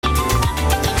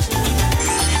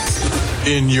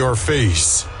In your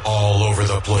face. All over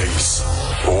the place.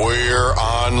 We're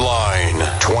online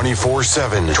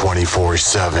 24/7.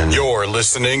 24/7. You're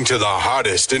listening to the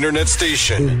hottest internet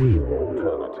station.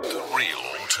 The real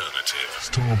alternative.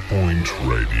 Starpoint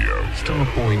Radio.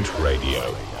 Starpoint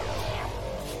Radio.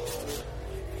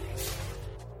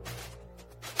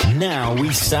 Now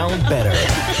we sound better.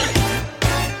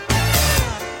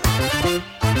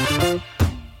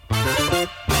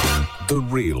 The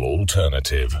real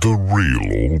alternative. The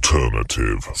real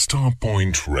alternative.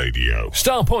 Starpoint Radio.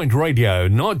 Starpoint Radio,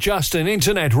 not just an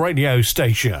internet radio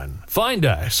station. Find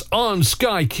us on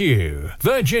Sky Q,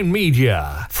 Virgin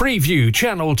Media, Freeview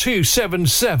Channel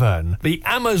 277, the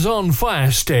Amazon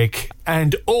Fire Stick,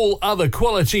 and all other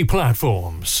quality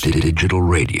platforms. Digital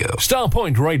radio.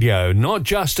 Starpoint Radio, not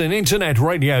just an internet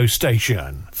radio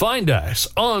station. Find us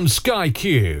on Sky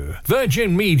Q,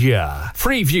 Virgin Media,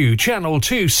 Freeview Channel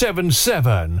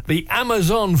 277, the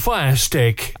Amazon Fire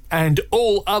Stick, and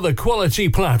all other quality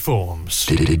platforms.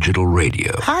 Digital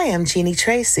radio. Hi, I'm Jeannie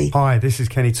Tracy. Hi, this is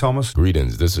Kenny Thomas.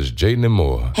 Greetings, this is Jaden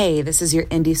Moore. Hey, this is your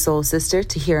indie soul sister,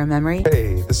 Tahira Memory.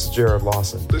 Hey, this is Jared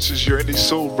Lawson. This is your indie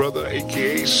soul brother,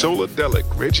 a.k.a. Souladelic,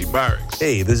 Reggie Myrick.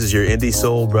 Hey, this is your indie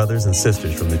soul brothers and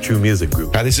sisters from the True Music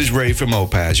Group. Hi, this is Ray from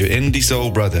Opaz, your indie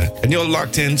soul brother, and you're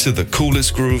locked into the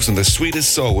coolest grooves and the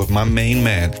sweetest soul with my main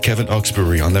man, Kevin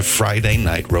Oxbury, on the Friday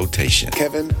night rotation.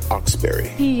 Kevin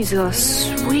Oxbury. He's a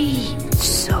sweet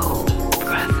soul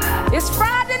brother. It's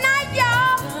Friday night,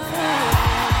 y'all.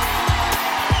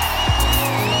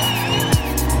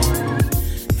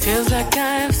 Feels like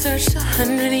I have searched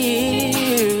 100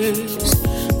 years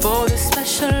for this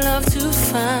special love to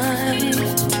find,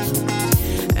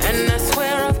 and I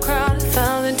swear I've cried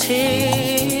 1,000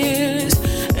 tears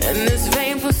in this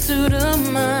vain pursuit of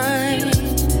mine.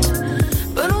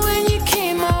 But when you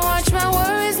came, I watched my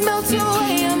worries melt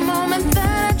away. A moment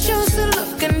that I chose to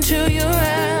look into your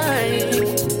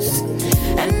eyes,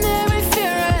 and every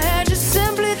fear I had just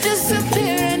simply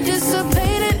disappeared and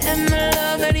dissipated in the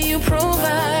love that you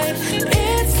provide.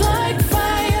 It's like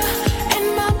fire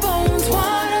in my bones,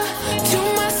 water to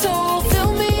my soul,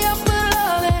 fill me up with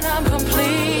love and I'm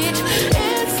complete.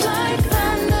 It's like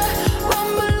thunder,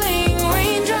 rumbling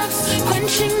raindrops,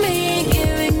 quenching me,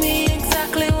 giving me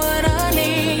exactly what I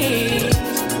need.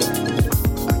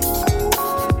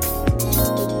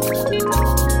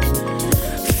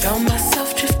 Found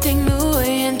myself drifting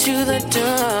away into the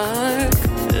dark,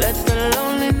 let the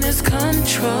loneliness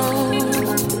control,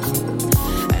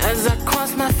 as I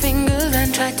cross my fingers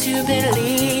and try to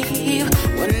believe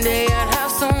one day I'd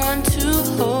have someone to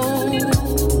hold.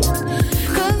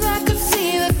 'Cause I could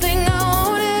see the thing I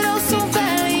wanted oh so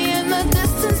badly in the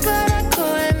distance, but I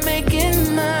couldn't make it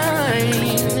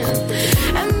mine.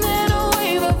 And then a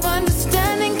wave of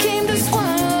understanding came to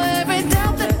swallow every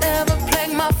doubt that ever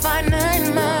plagued my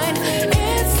finite mind.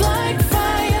 It's like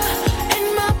fire in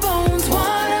my bones,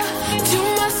 water to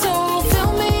my soul,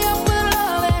 fill me up with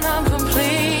love and I'm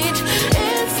complete.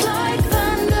 It's like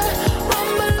thunder,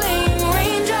 rumbling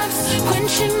raindrops,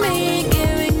 quenching me,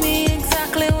 giving me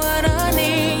exactly what I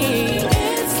need.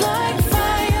 It's like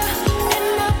fire in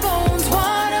my bones,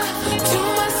 water to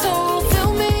my soul,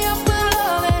 fill me up with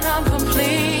love and I'm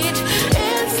complete.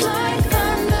 It's like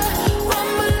thunder,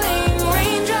 rumbling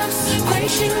raindrops,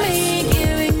 quenching me,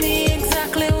 giving me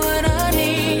exactly what I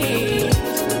need.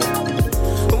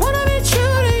 I wanna be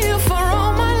true to you for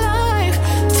all my life,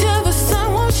 till the sun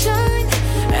won't shine,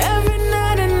 every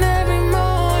night and every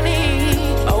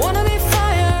morning. I wanna be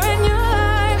fire in your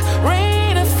life,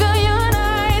 rain to fill your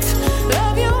nights,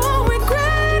 love you won't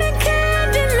regret and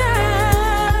can't deny.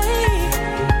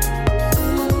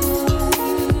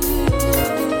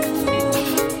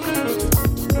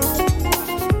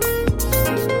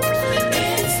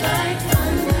 It's like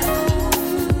thunder.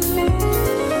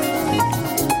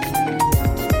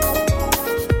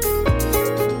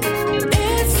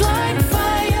 It's like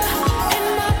fire in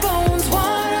my bones,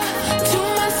 water to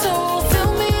my soul,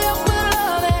 fill me up with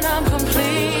love and I'm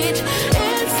complete.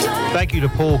 It's like Thank you to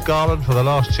Paul Garland for the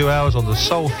last 2 hours on the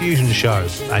Soul Fusion Show.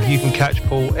 And you can catch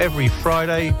Paul every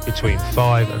Friday between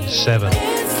 5 and 7.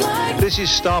 This is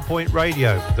Starpoint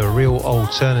Radio, the real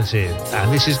alternative.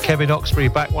 And this is Kevin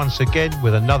Oxbury back once again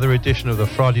with another edition of the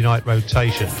Friday Night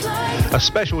Rotation. A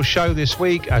special show this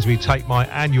week as we take my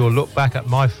annual look back at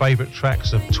my favourite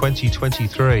tracks of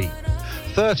 2023.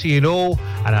 30 in all,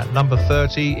 and at number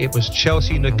 30 it was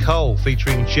Chelsea Nicole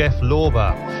featuring Jeff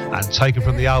Lorber, and taken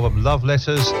from the album Love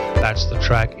Letters, that's the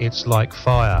track It's Like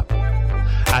Fire.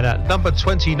 And at number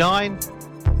 29,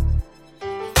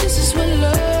 this is what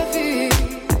love is.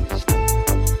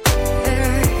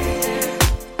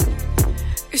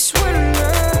 It's what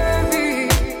love is.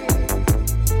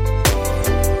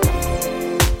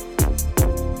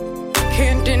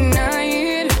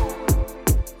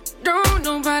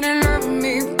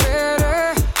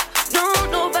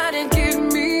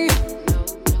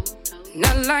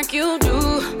 like you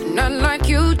do, not like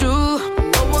you do.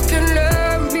 No one can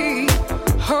love me,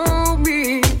 hold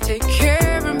me, take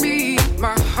care of me.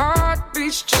 My heart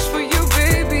beats just for you,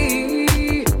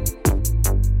 baby.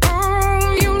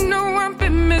 Oh, you know I've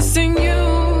been missing you.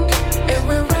 And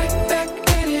we're right back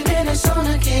at it and it's on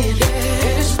again. Yeah.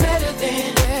 And it's better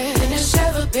than it's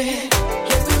ever been.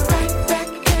 Yeah, we're right back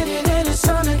at it and it's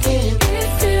on again. It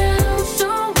feels so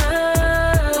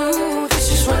right. Ooh, this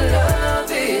is what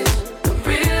love is, the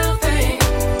real thing.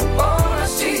 All I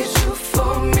see is you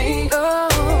for me. Oh,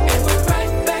 and we're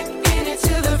right back in it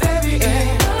till the very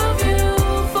end. Love you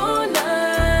for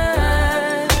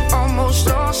life. Almost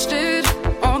lost it.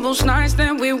 All those nights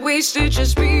that we wasted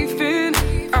just beefing.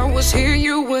 I was here,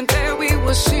 you weren't there, we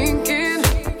were sinking.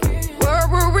 What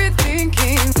were we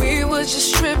thinking? We were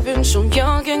just tripping, so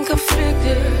young and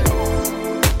conflicted.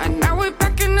 And now we're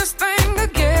back in this thing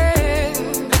again.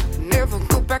 Never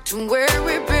go back to where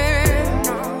we've been.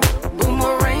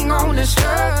 Boomerang on this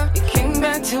love, it came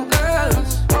back to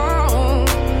us. Oh.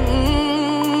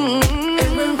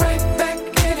 And we're right back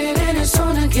at it and it's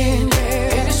on again.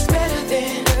 Yeah. And it's better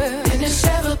than it's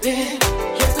ever been.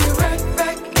 Yeah, we're right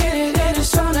back at it and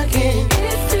it's on again.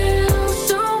 It feels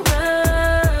so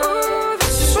right. Oh,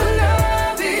 this is what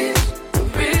love is, the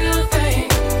real thing.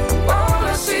 All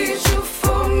I see is you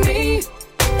for me.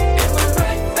 And we're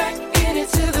right back in it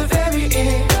till the very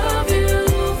end. Love you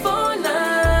for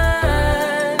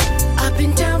life. I've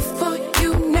been down for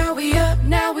you, now we up.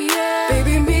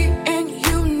 Baby, me and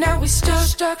you, now we stuck.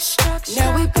 Now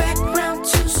we back round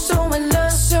to so in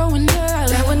love.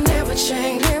 That would never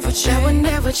change, that would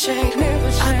never change.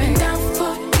 I've been down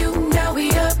for you, now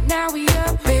we up.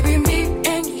 Baby, me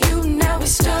and you, now we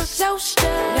stuck.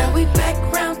 Now we back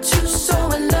round to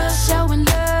so in love.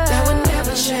 That would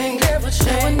never change, that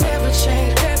would never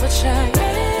change.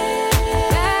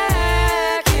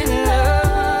 Back in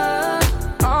love,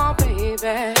 oh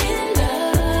baby.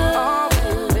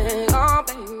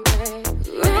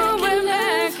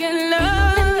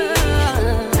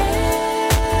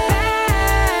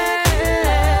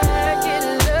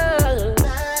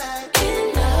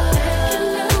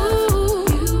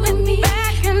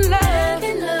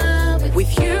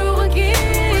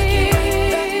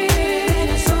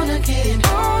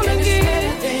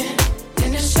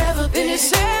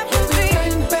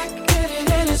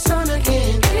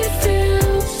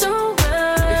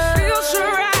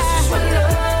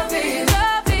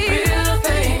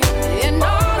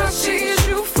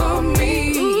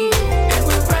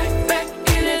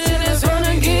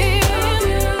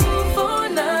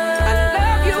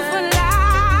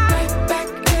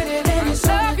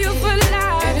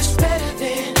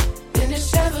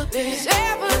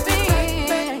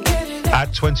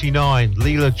 At 29,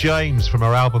 Leela James from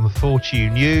her album Thought You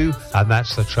Knew, and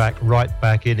that's the track Right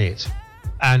Back In It.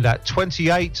 And at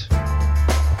 28...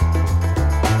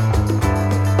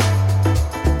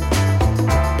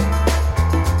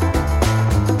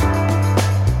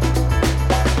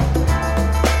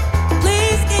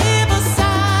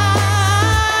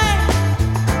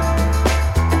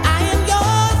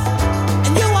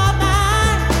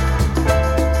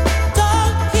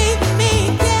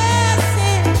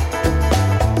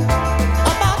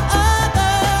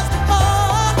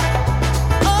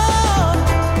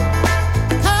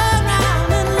 Turn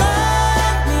around and love.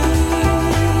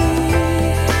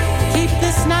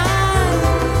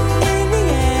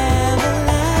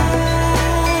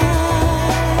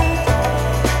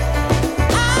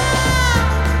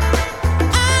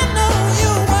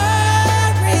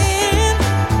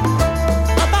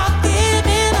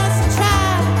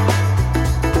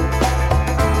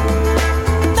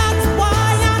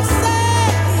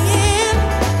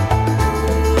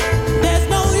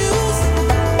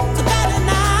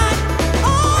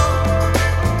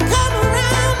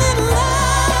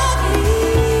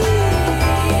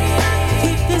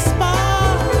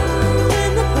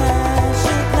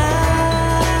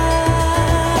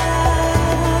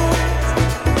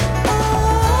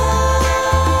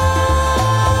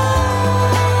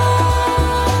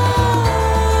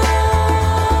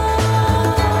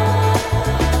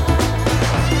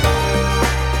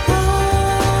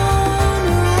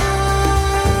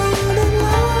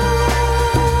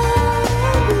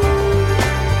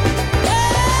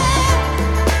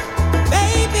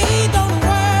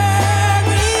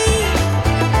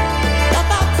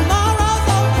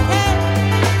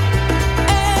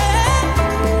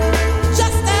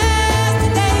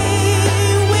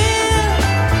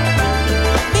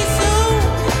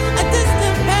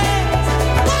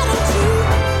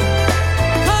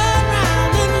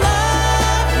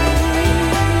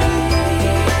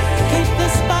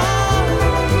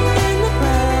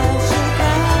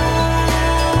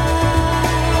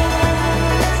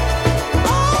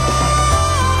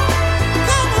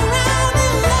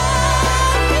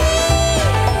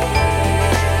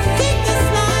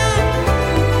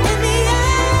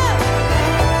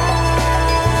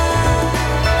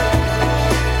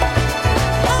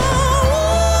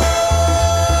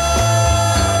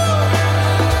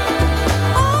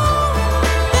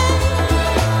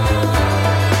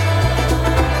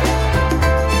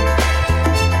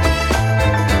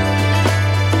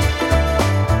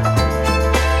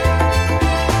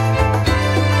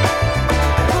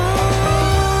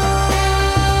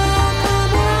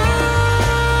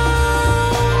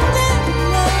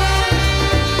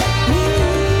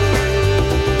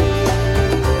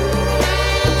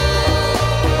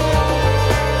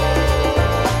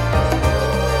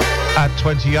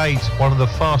 28, one of the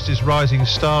fastest rising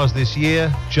stars this year,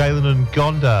 Jalen and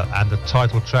Gonda, and the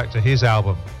title track to his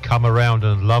album, Come Around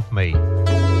and Love Me.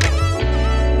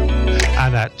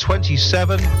 And at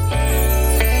 27...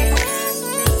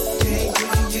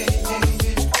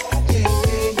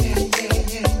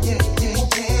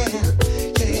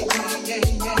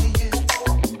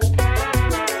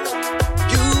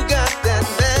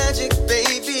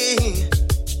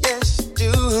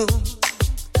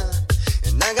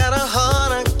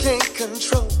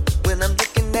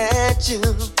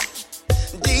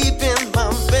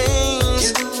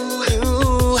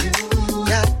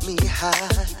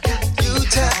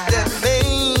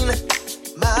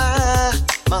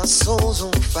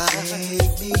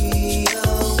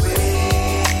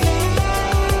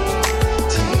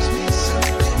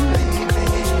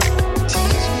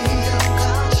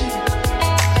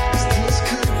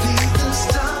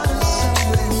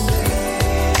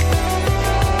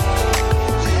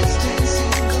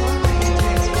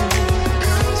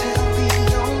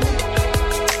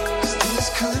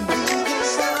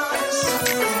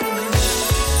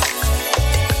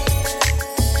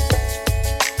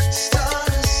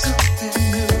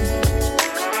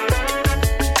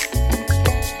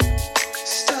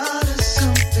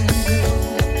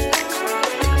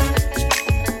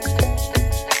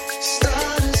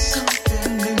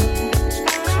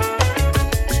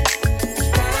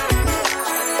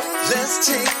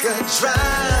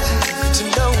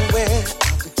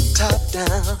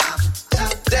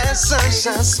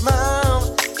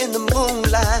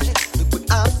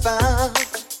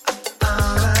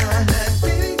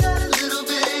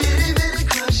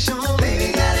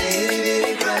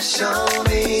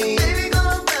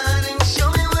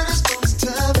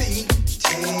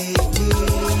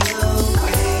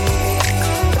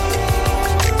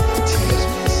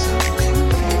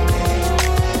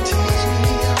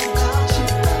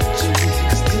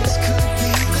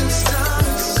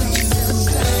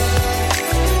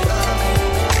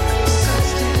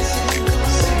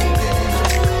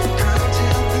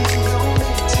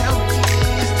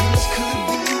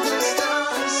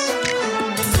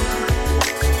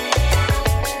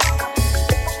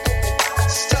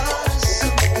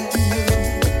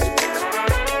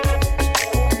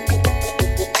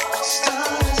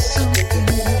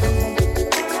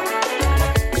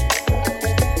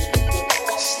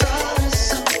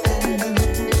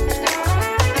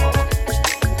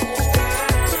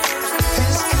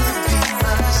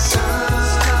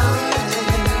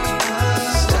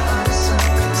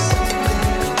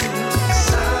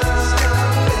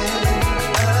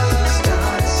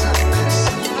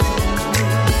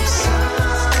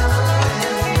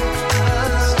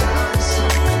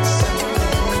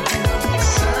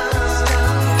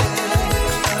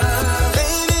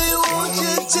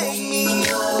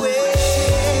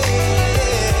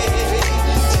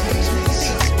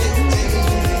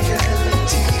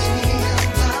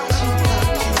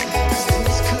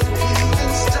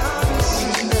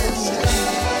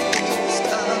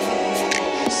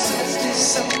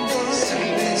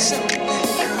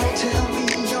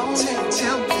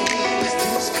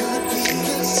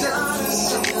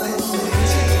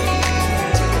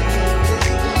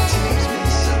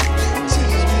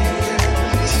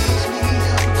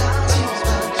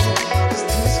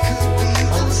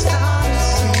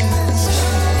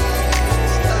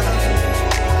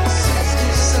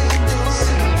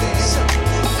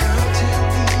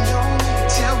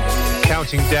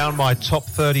 Down my top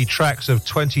 30 tracks of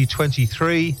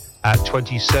 2023. At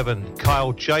 27,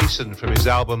 Kyle Jason from his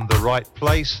album The Right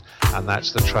Place, and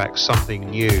that's the track Something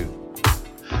New.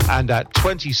 And at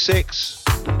 26...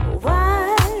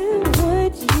 Why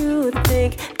would you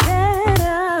think that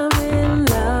I'm in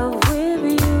love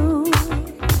with you?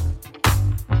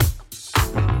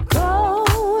 Go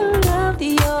love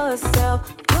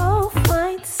yourself, go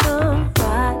find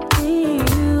somebody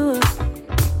new.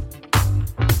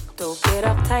 Don't get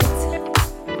uptight.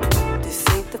 This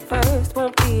ain't the first,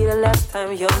 won't be the last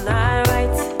time you're not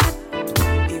right.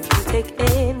 If you take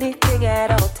anything at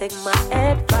all, take my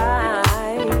advice.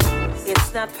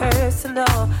 It's not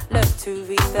personal, learn to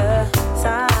read the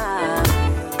signs.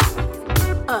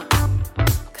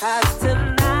 'Cause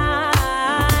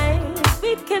tonight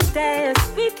we can dance,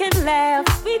 we can laugh,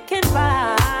 we can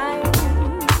ride.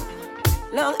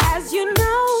 Long as you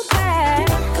know that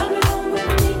you're coming home with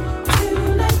me.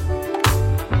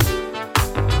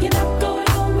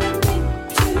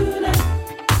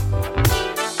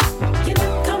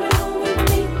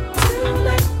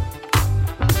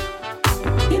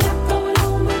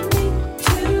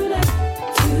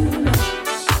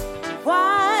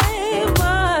 Why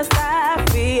must I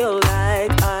feel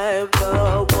like I'm the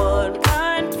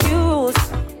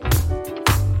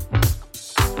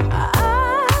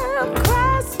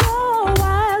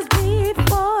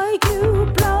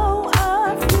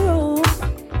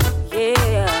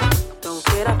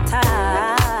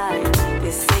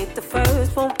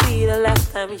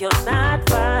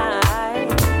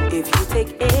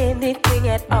take anything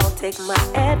at all, take my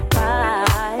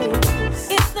advice.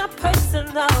 It's not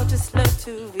personal, just learn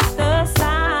to read the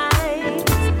signs.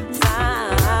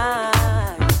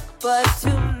 But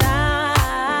tonight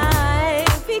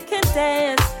we can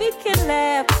dance, we can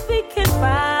laugh, we can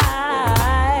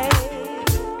fight.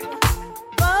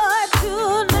 But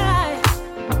tonight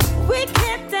we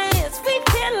can dance, we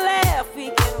can laugh, we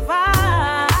can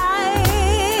vibe.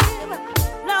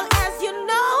 Long as you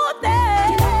know that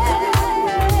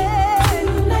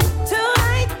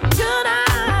tonight,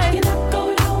 you're not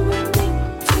going home with me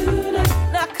tonight.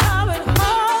 Not coming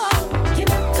home. You're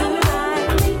not coming home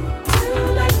with me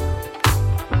tonight.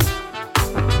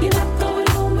 You're not going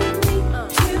home with me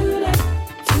tonight.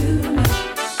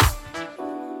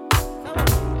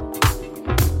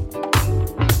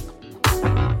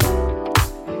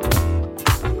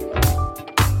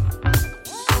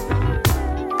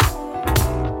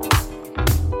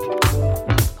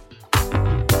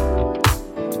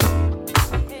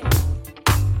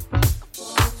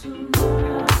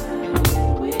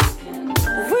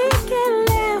 We can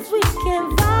laugh, we can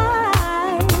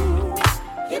vibe.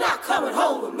 You're not coming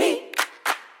home with me.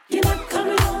 You're not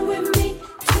coming home with me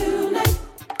tonight.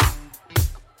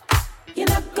 You're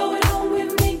not going home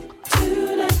with me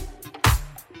tonight.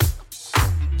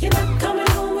 You're not coming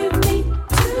home with me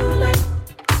tonight.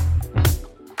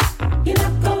 You're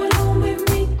not going home with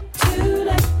me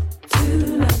tonight.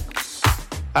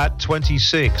 At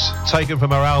 26, taken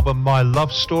from her album My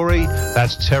Love Story,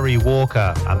 that's Terry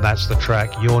Walker, and that's the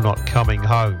track You're Not Coming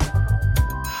Home.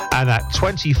 And at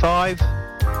 25,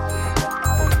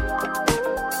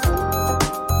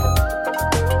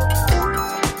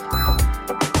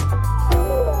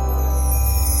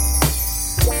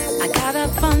 I got a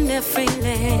funny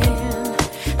feeling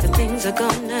that things are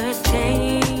gonna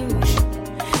change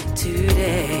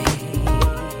today.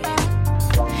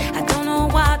 I don't know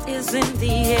what is in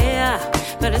the air,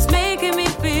 but it's making me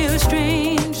feel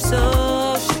strange,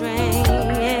 so strange.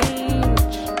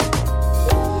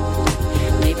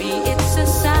 Maybe it's a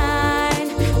sign,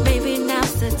 maybe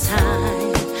now's the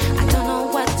time. I don't know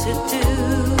what to do.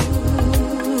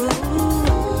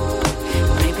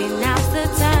 Maybe now's the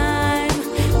time,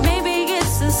 maybe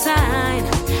it's a sign.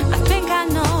 I think I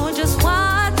know just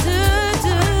what to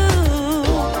do.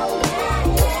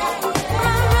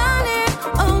 I'm running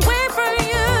away from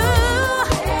you.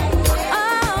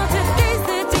 Oh, today's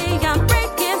the day I'm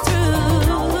breaking through.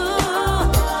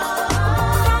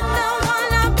 From the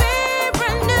one I've been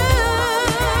brand new.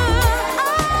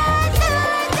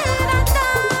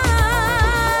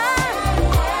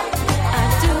 I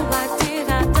do what did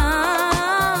I done.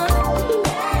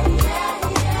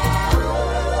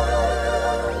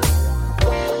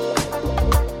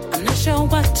 I'm not sure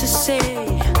what to say.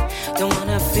 Don't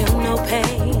wanna feel no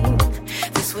pain.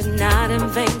 This was not in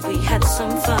vain. We had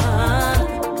some fun.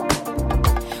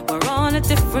 We're on a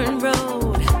different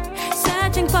road,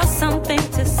 searching for something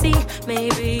to see.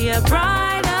 Maybe a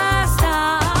brighter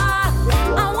star.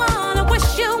 I wanna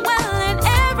wish you well in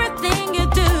everything you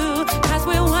do, 'cause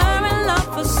we were in love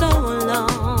for so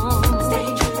long. Stay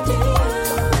true to you.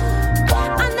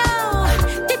 I know,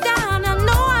 deep down, I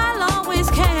know I'll always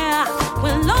care.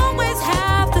 We'll always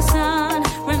have the sun.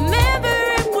 Remember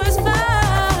it was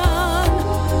fun.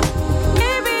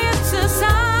 Maybe it's a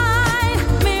sign.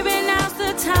 Maybe now's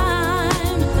the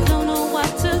time. I don't know what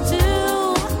to do.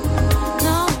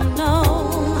 No, no.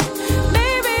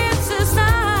 Maybe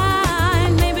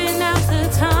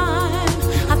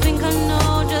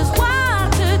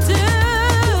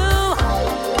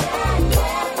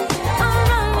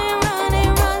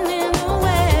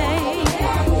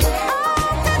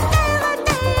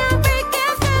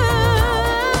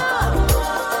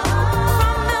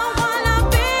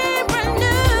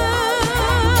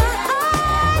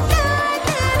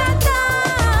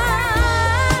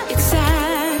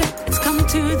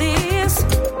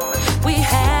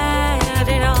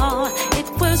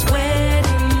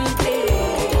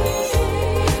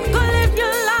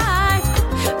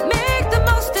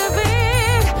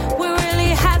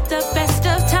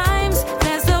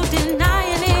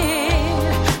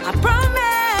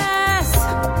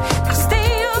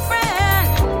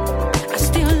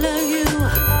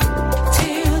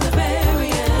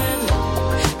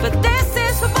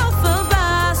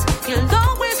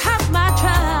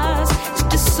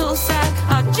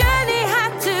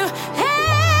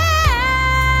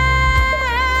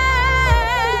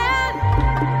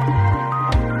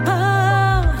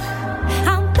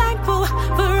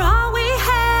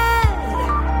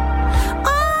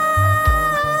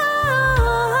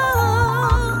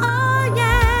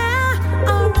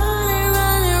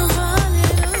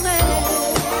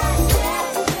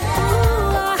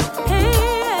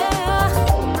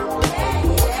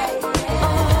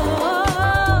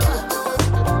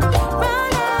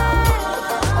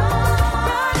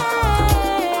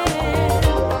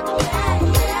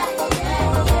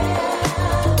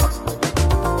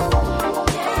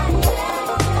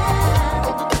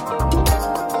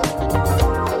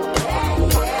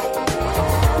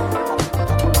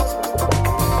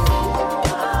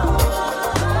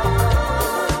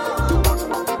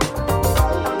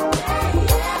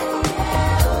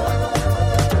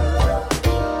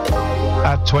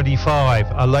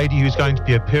 25, a lady who's going to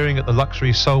be appearing at the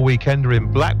Luxury Soul Weekender in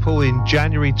Blackpool in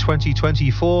January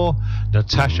 2024,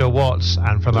 Natasha Watts,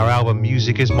 and from her album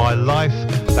Music Is My Life,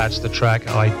 that's the track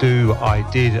I Do, I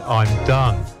Did, I'm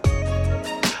Done.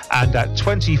 And at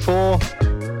 24,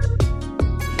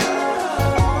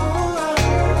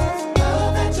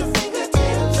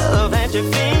 love at your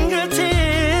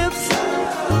fingertips.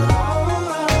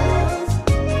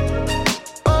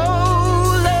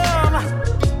 Oh,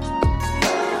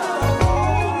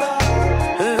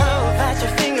 love at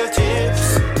your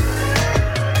fingertips.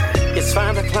 It's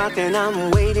 5 o'clock and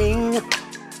I'm waiting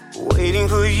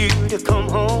for you to come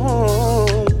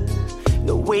home.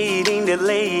 No waiting,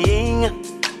 delaying,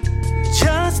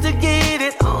 just to get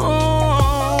it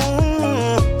on.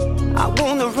 I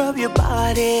wanna rub your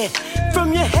body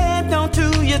from your head down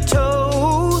to your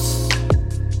toes.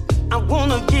 I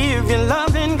wanna give you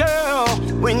loving, girl,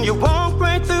 when you walk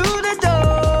right through the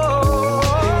door.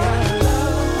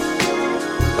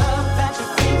 Love at your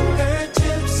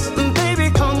fingertips. Baby,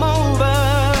 come over.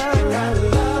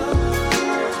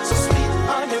 Love so sweet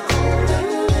on your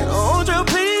golden lips. Won't you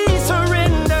please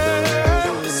surrender?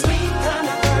 You're the sweet kind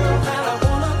of girl that I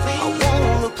wanna please. I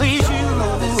wanna please you.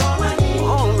 Love is all I need.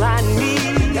 All I need.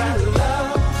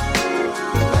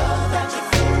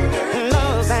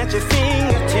 Love at your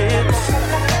fingertips.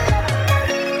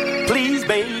 Please,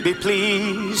 baby,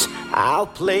 please, I'll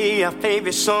play our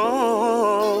favorite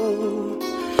song.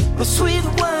 The sweet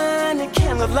wine and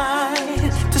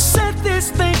candlelight to set this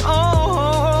thing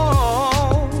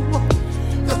on.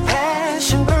 The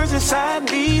passion burns inside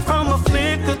me from a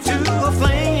flicker to a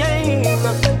flame.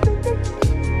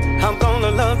 I'm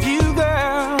gonna love you,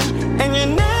 girl, and you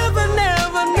never,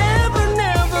 never, never,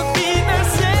 never be the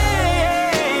same.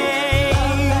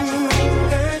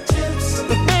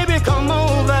 Baby, come over.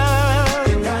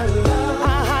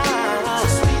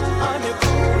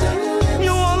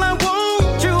 You all I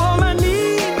want, you all I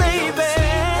need, baby.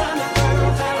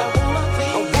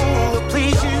 I wanna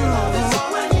please you.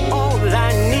 All I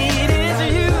need is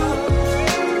you.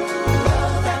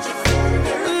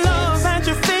 Love at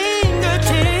your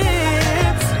fingertips.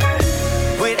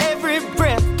 With every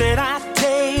breath that I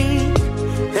take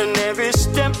and every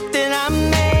step that I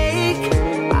make,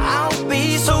 I'll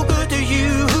be so good to you.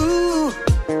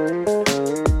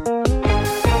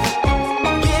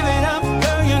 Give it up,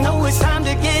 girl, you know it's time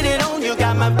to get it on. You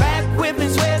got my back whipping,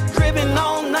 sweat dripping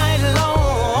all night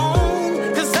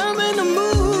long. 'Cause I'm in the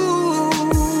mood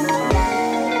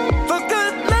for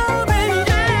good loving,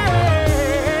 yeah.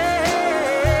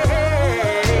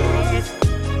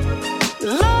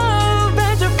 Love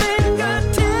at your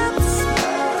fingertips.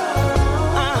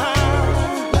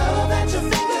 Love at your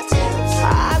fingertips.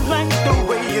 I like the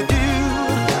way you do.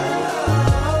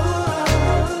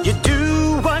 You do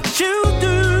what you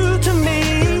do to me.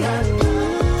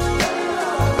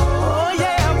 Oh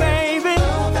yeah, baby.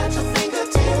 Love at your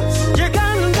fingertips. You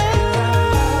got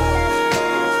love.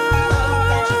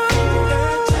 Love at your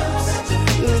fingertips.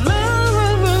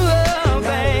 Love,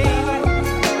 baby.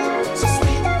 So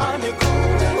sweet on your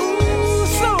golden lips.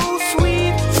 So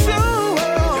sweet, so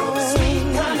sweet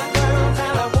kind of girl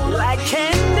that I want like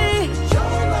candy.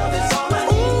 Your love is all I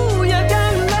need. Ooh, you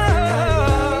got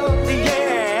love,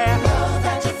 yeah. Love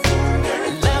at your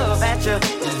fingertips.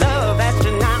 Love at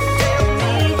your now tell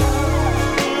me.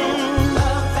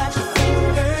 Love at your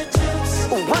fingertips.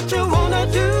 What you wanna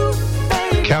do,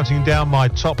 baby? counting down my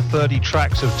top 30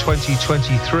 tracks of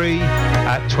 2023.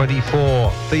 At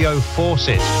 24, Theo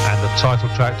Fawcett and the title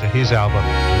track to his album,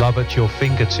 Love at Your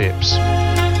Fingertips.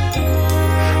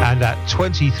 And at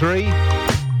 23,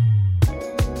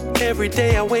 every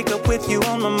day I wake up with you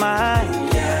on my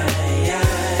mind.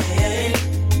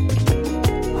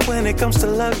 When it comes to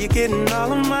love, you're getting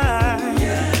all of mine.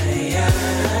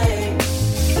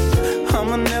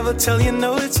 I'ma never tell you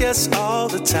no, it's yes all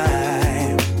the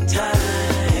time.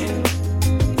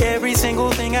 Every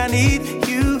single thing I need,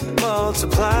 you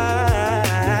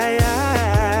multiply.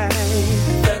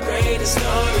 The greatest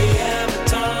story ever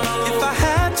told. If I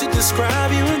had to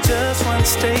describe you in just one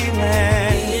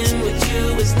statement, being with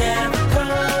you is never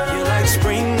cold. You're like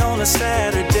spring on a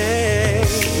Saturday,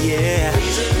 yeah.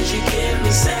 Reasons you give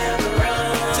me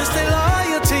several. Just stay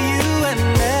loyal to you and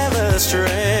never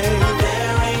stray.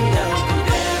 There ain't no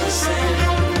comparison.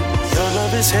 Your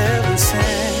love is heaven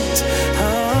sent.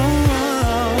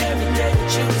 Every day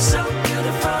with you is so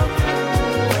beautiful.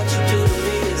 What you do to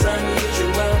me is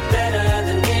unusual. Better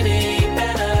than anything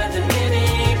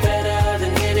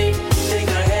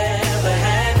I ever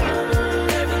had.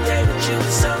 Every day with you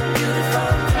is so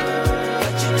beautiful.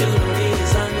 What you do to me is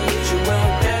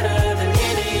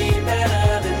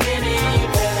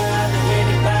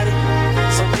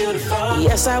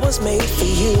guess I was made for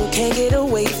you. Can't get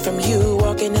away from you.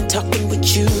 Walking and talking with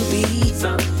you, be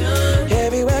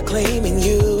everywhere claiming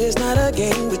you. It's not a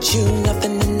game with you.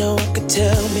 Nothing that no one could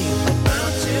tell me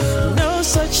about you. No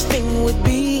such thing would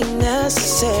be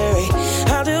necessary.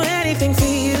 I'll do anything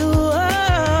for you.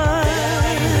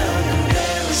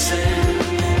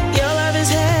 Your love is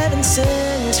heaven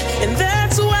sent, and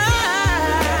that's why.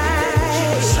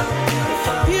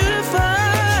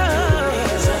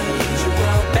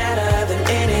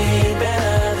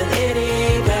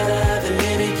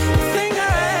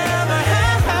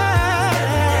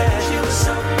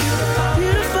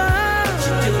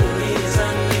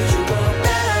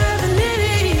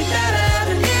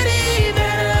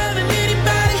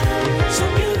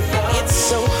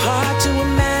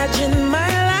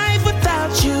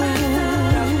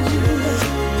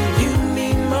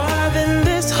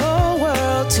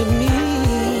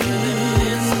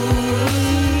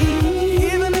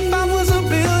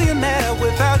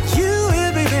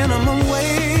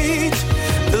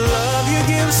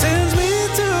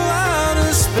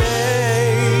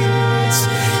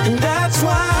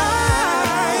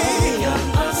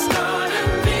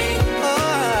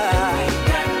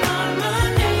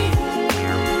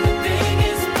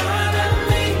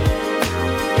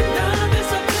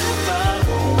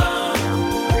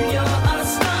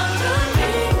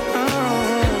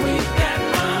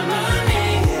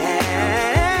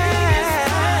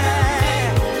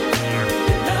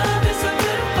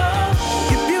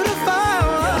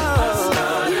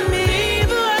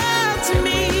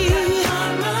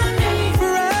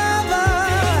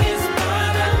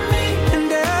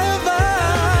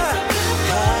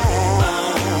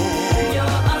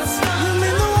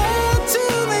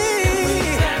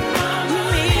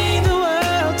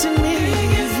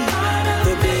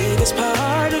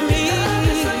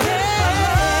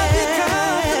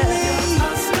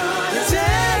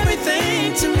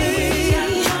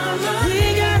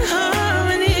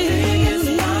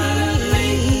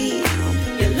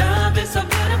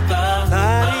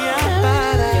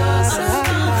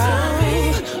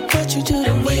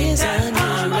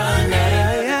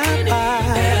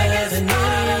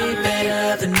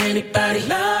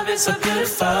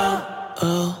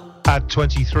 At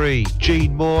 23,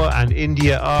 Gene Moore and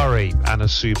India Ari, and a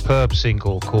superb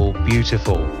single called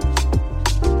Beautiful.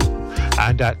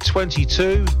 And at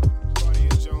 22,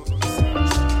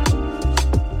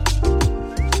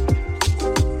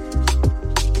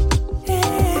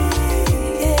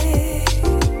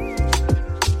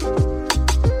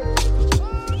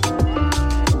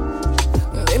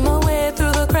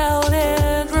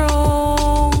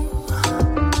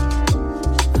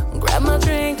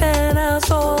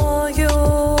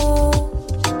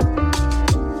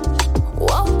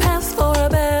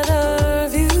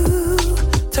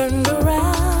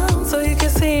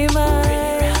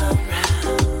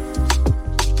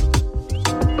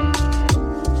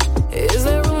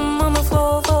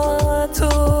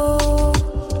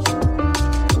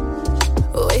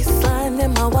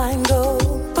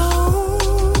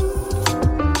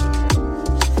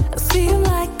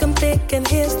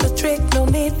 Here's the trick, no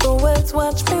need for words,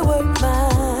 watch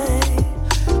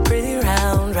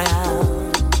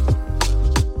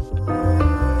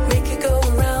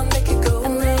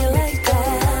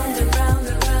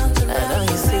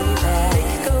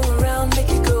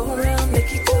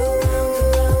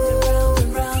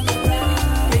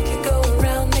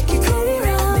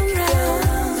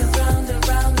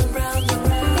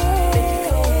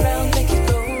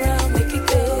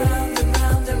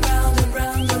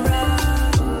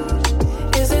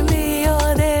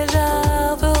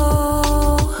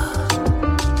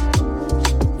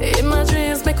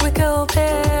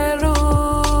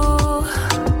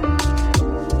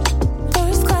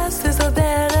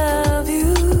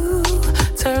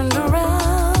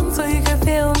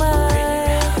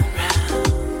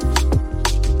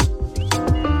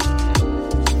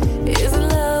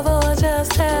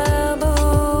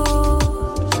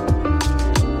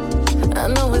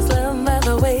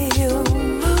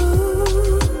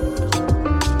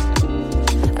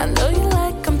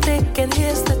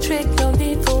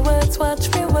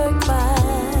me work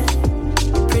my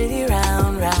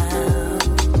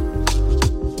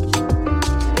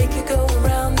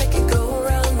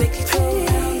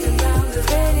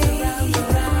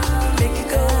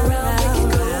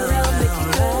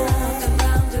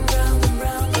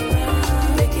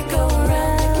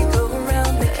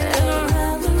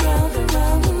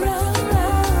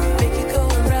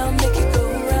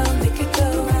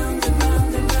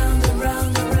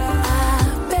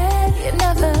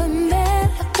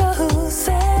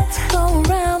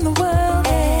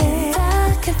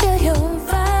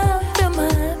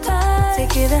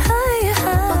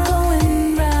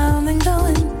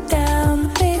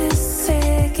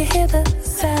hear the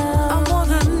sound. I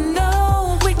wanna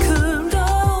know we could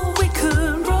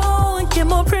roll and get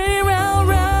more pretty round,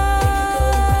 round.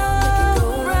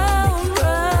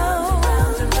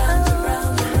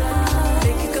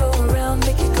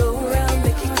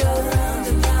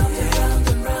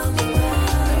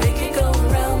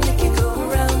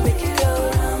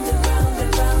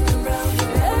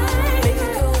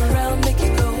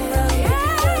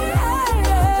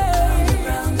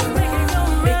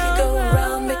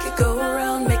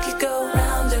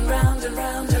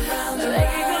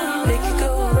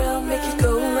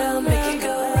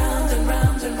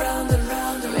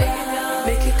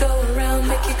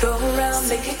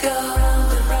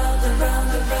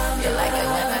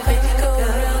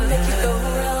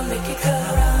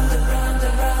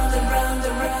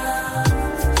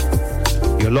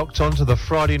 Locked onto the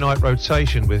Friday night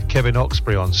rotation with Kevin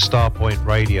Oxbury on Starpoint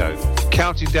Radio.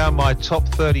 Counting down my top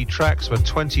 30 tracks for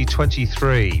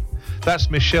 2023.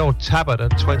 That's Michelle Tabott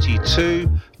at 22,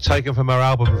 taken from her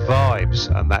album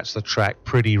Vibes, and that's the track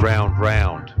Pretty Round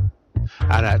Round.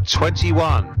 And at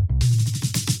 21...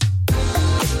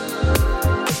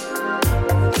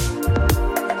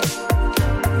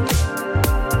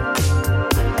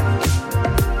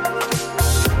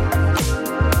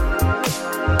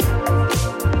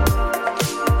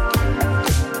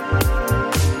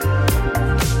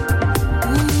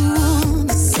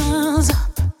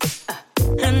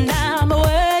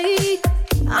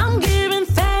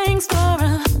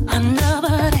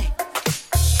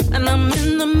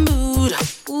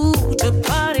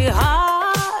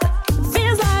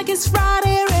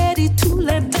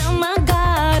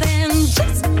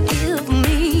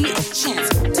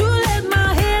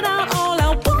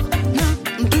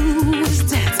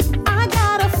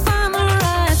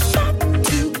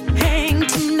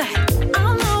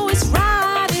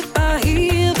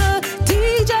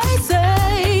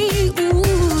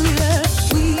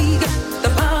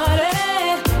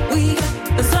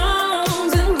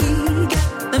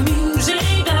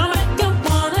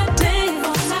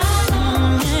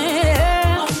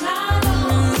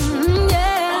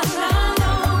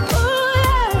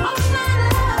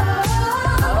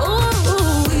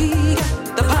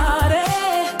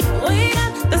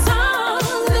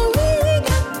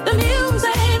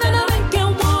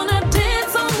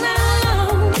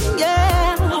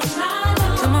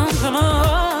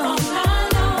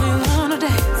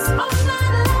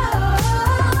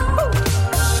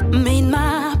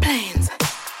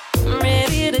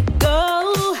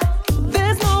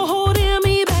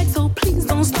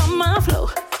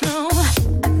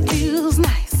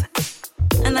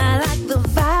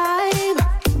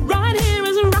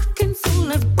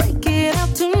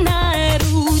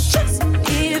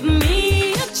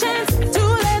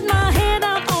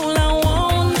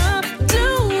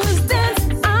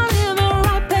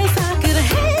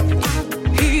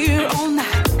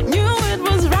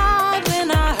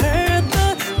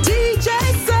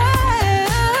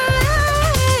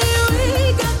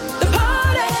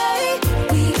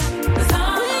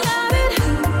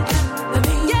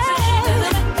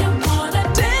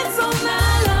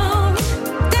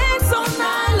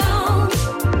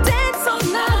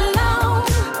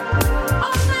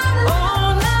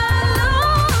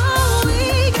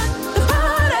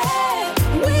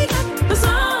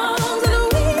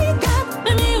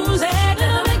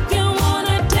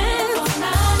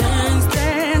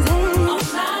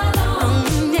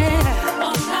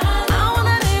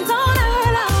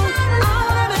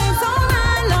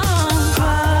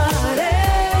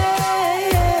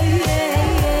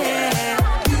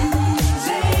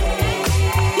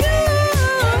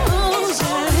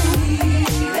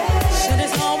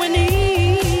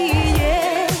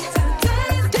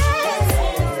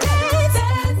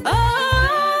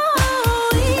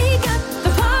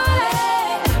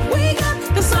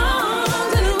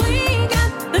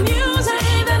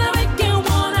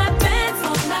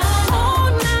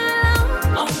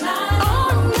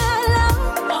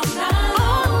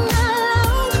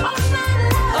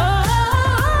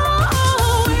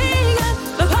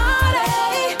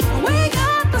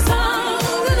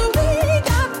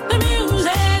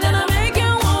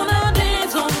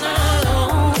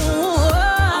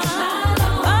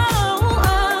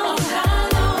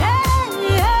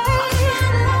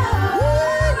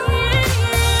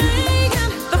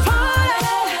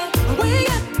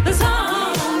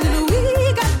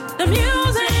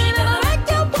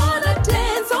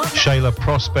 Shayla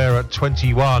Prosper at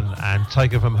 21, and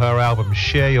taken from her album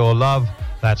Share Your Love,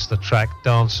 that's the track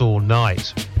Dance All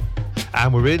Night.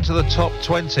 And we're into the top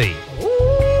 20.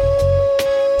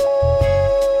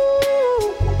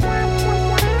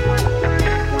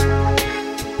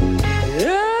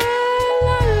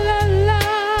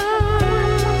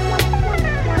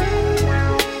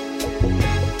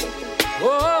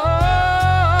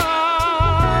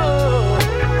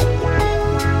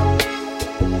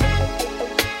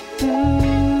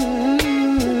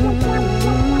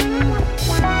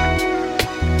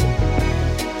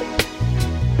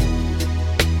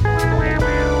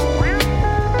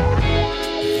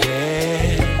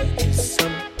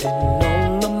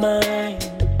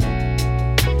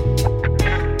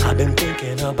 been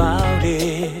thinking about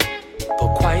it for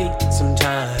quite some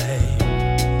time.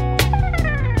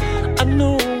 I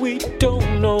know we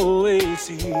don't always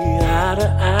see eye to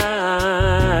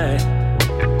eye,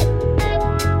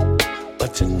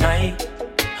 but tonight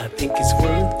I think it's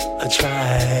worth a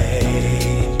try.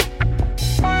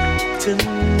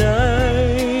 Tonight,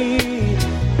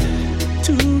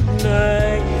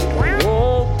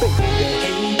 oh baby,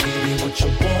 hey baby, what you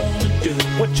wanna do?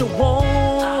 What you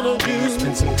wanna do?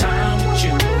 Spend some time with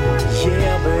you,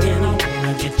 yeah, baby. And I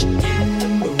wanna get you in the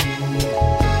mood.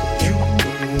 You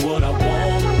know what I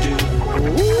wanna do.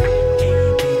 Hey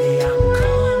baby, I'm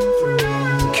coming through.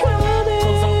 'Cause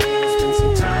I wanna spend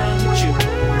some time with you.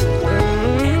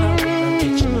 And I wanna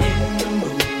get you in the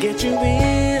mood. Get you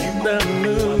in the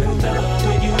mood.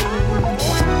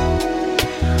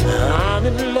 I'm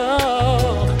in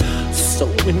love, so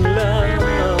in love.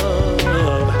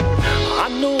 I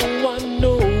know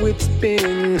it's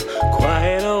been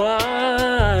quite a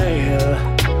while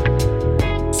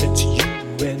since you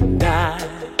and I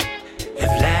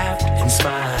have laughed and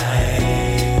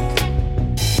smiled.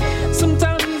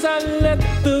 Sometimes I let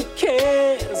the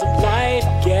cares of life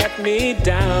get me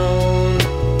down,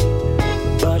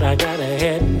 but I gotta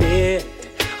admit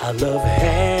I love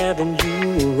having you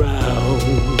around.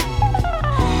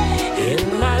 In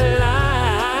my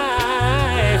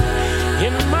life,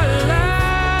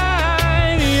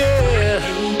 yeah.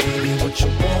 Hey baby, what you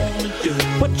wanna do?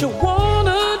 What you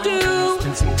wanna do?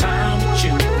 Spend some time with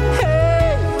you.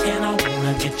 Hey, and I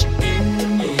wanna get you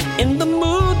in the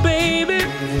mood, baby.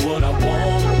 What I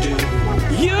wanna do?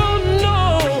 You know,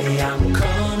 baby, I'm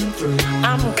coming through.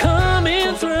 I'm coming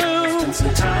through. Spend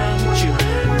some time with you.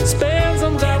 Spend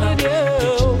some time with you.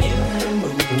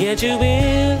 Get you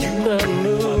in the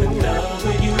mood.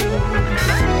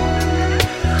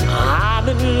 I'm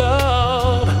in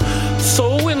love, so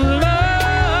in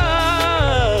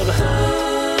love.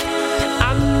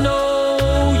 I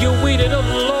know you waited a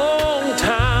long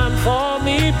time for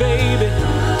me, baby,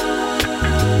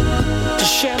 to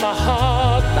share my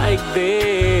heart like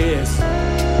this.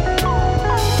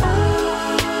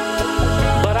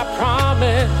 But I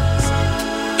promise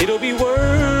it'll be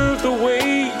worth the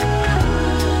wait.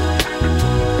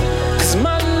 'Cause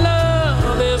my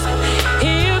love is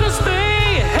here to stay.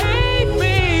 Hey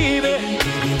baby,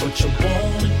 what you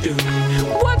wanna do?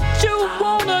 What you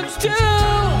wanna do?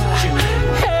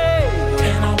 Hey,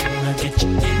 and I wanna get you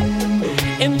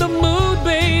in the mood,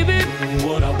 baby.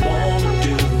 What I wanna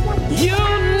do? You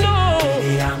know,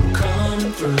 baby, I'm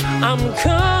coming through. I'm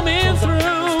coming through.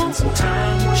 Spend some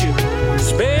time with you.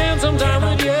 Spend some time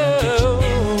with you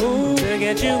to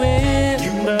get you in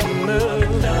the mood.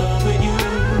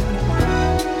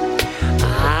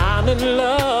 I'm in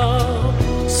love,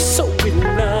 so in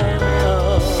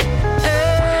love.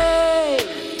 Hey.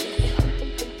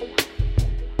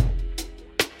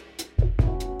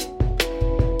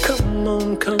 Come on,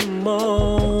 come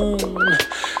on.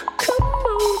 Come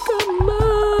on, come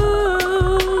on.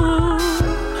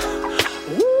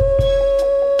 Woo.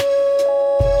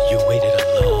 You waited a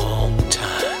long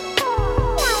time.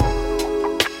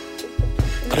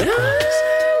 But I promise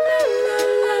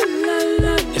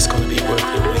it's gonna be worth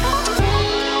the wait.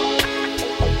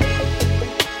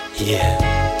 Yeah.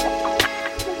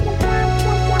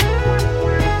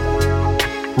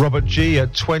 Robert G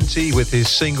at 20 with his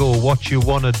single What You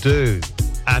Wanna Do,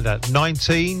 and at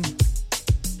 19,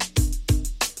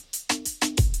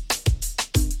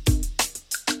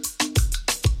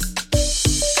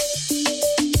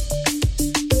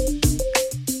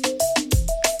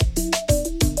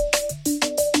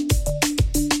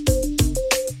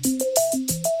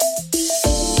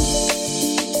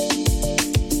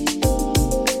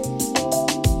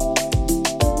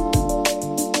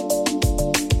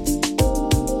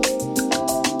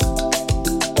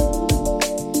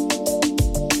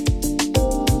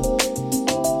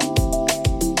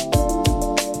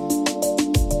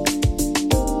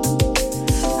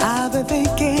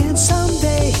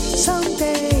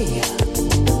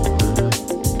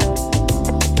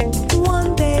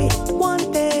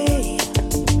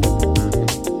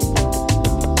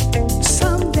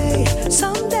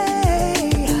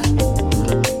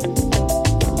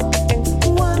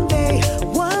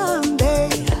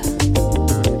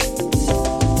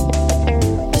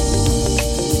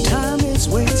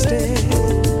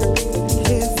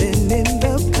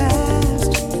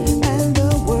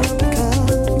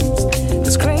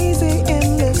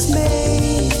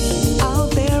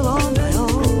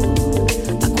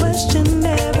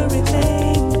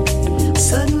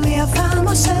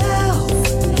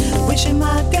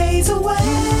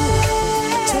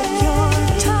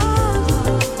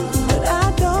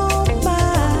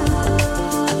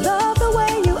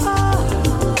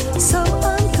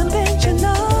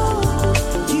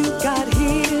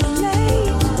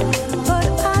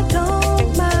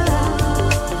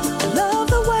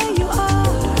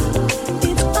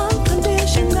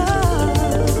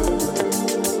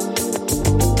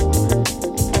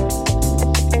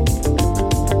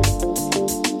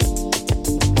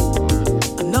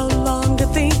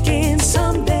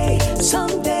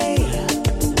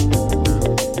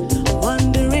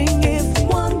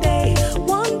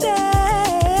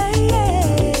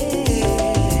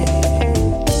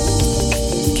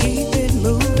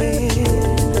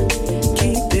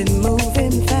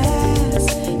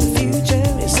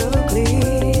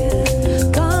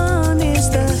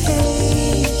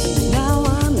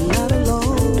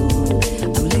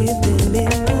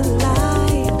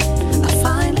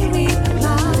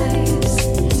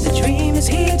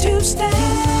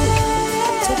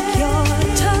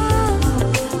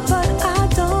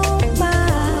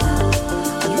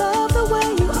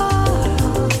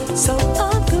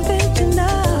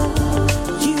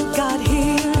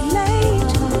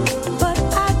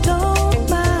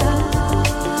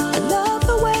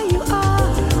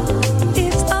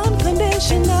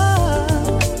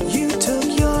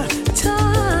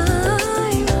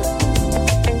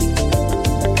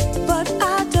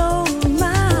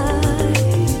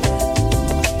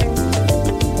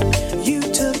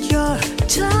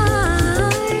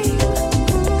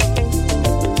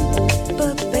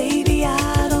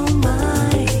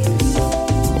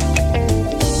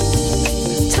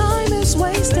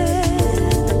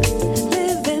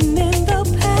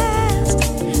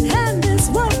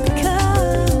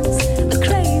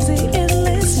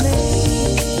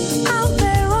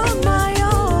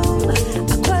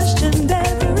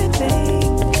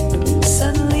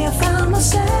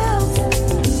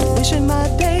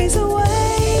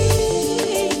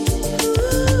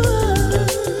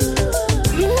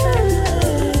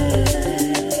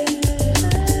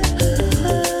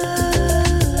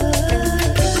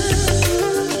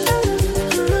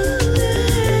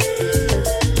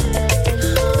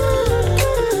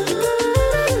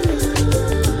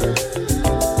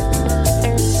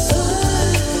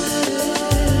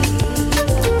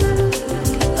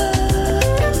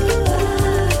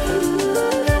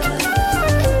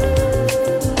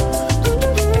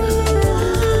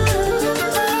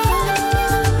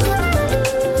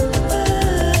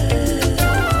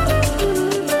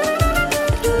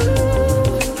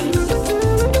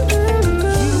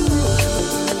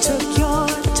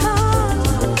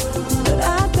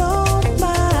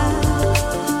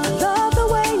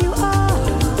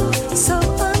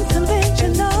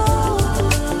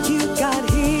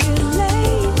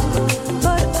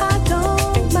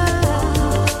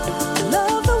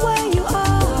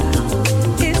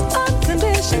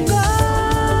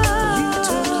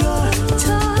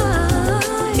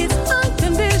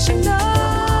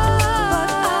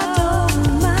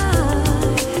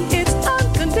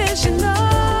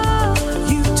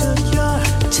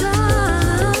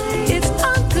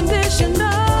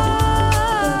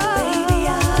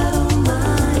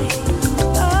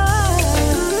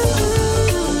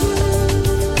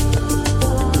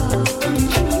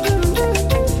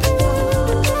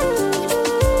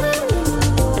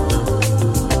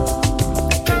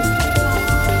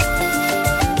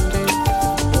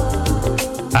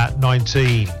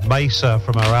 17, Mesa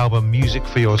from our album Music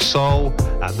for Your Soul,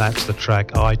 and that's the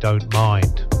track I Don't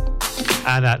Mind.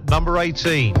 And at number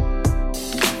 18,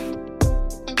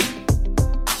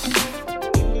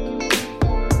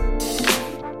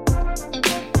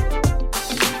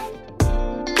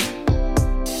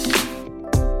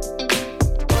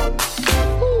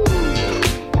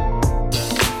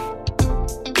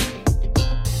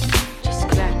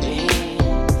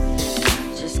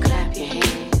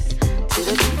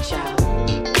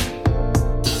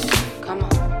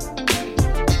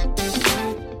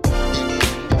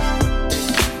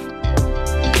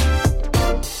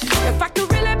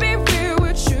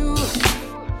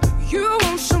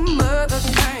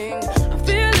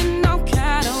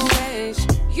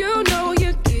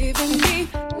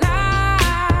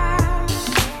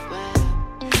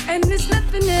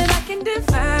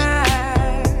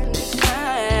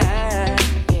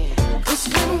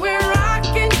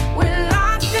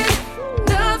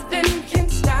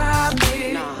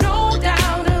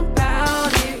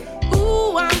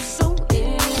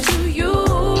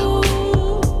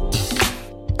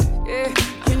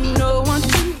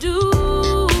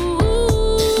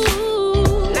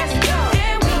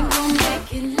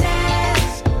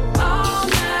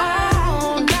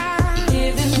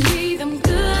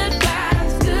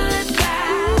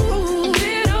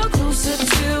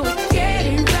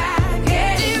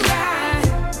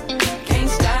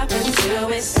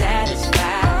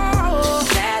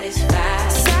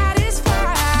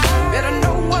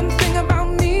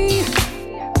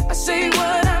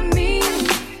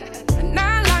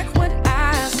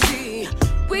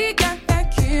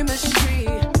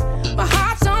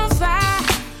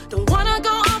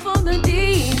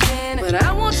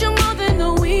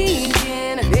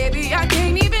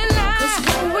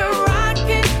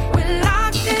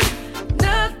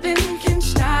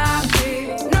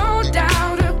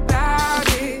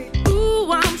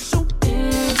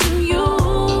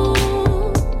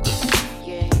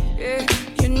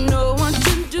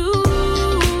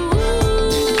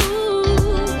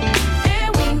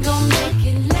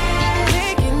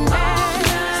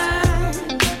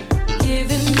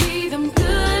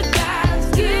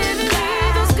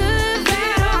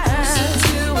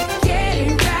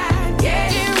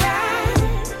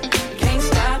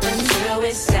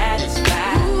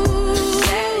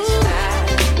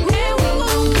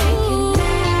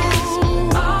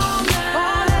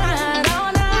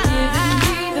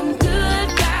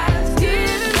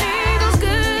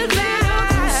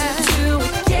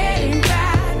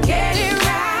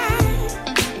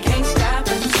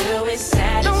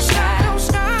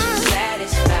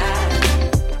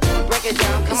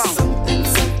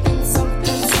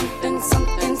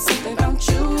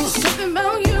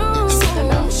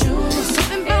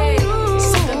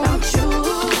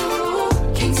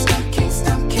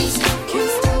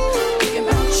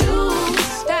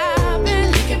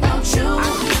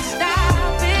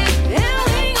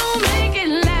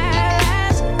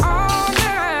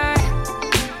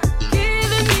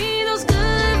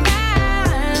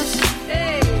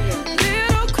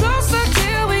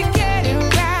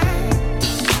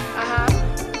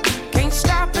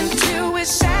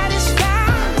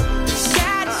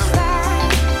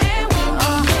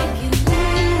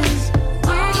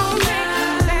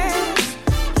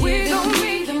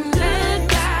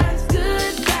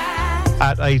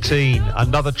 At 18,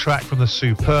 another track from the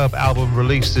superb album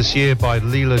released this year by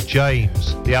Leela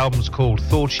James. The album's called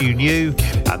Thought You Knew,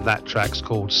 and that track's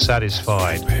called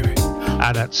Satisfied.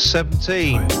 And at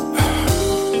 17...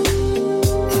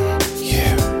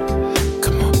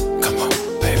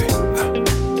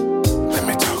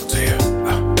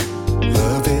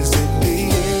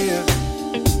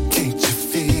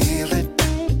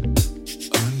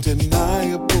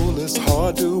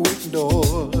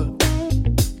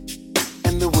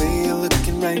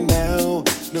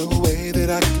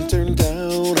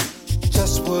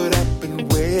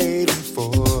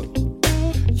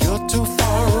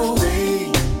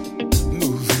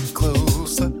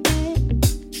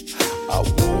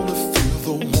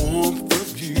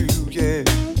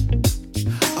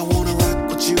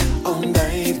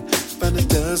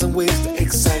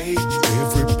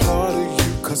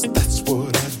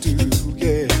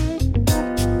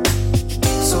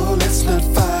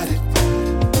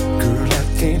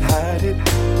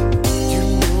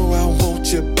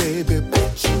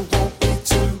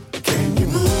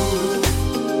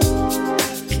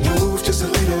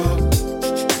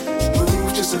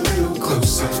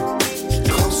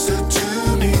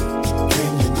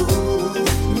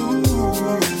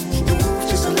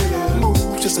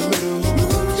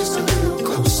 Just a little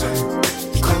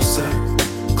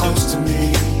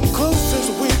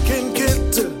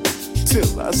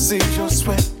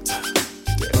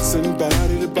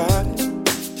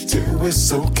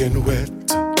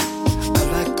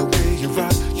you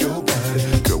rock your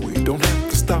body. Girl, we don't have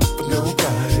to stop for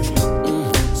nobody.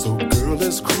 So girl,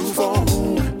 let's groove on.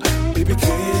 Baby,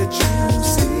 can't you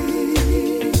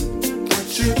see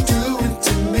what you're doing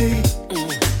to me?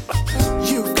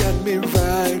 You got me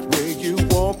right where you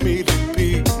want me to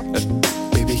be.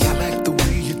 Baby, I like the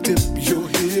way you dip your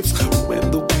hips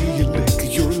and the way you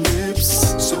lick your lips.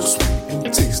 So sweet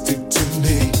and tasty to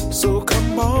me. So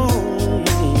come on,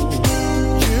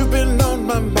 you've been on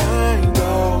my mind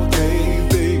all day,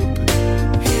 babe.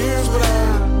 Here's what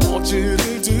I want you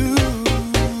to do.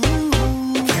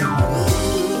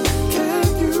 Can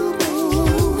you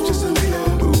move just a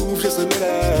little, move just a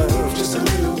little, move just a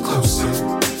little closer,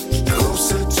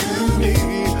 closer to me?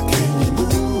 Can you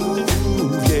move,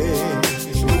 yeah,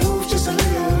 move just a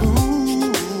little,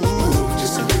 move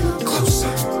just a little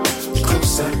closer,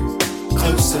 closer,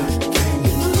 closer. Can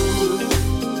you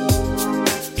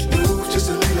move just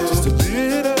a little,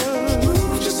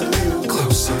 move just a little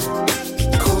closer,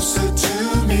 closer to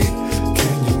me?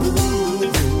 Can you move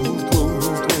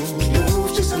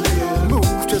just a little,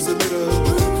 move just a little,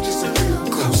 move just a little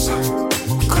closer,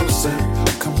 move closer,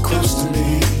 come close to me.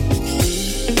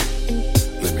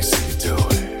 Let me see you do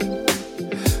it.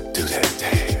 Do that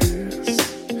dance,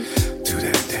 do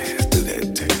that dance, do that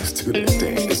dance, do that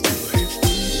dance, do it.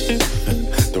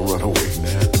 Don't run away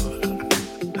now.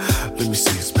 Let me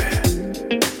see you spin.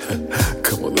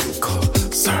 Come a little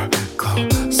closer,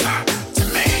 closer to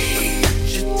me. What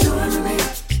you doing to me?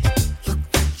 Look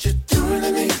what you're doing to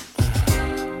me.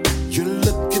 You're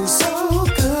looking so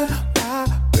good, my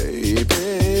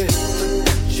baby. Look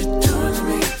what you're doing to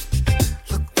me.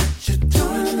 Look what you're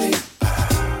doing to me.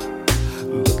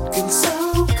 Looking so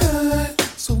good,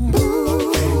 so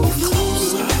move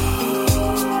closer.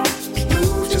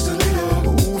 Move just a little,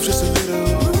 move just a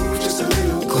little, move just a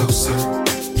little closer,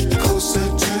 closer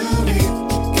to me.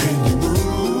 Can you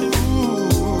move?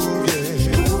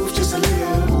 Yeah, move just a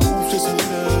little, move just a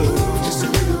little, move just a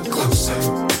little closer,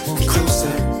 move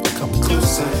closer, come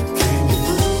closer. Can you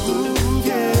move?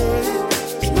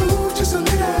 Yeah, move just a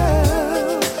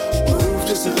little, move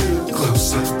just a little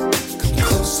closer, come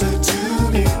closer to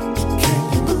me. Can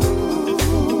you move?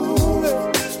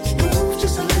 Move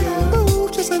just a little,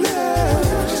 move just a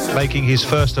little. Making his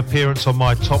first appearance on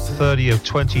my top 30 of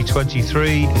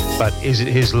 2023, but is it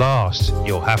his last?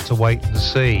 You'll have to wait and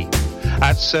see.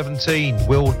 At 17,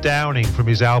 Will Downing from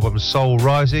his album Soul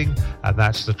Rising, and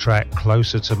that's the track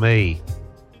Closer to Me.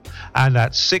 And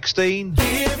at 16,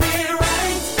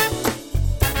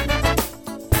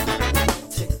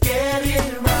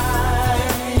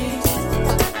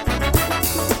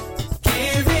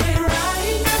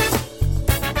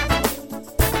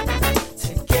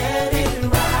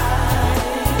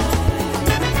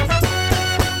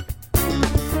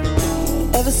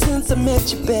 Ever since I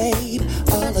met you, babe,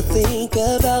 all I think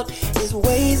about is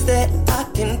ways that I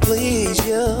can please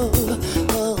you.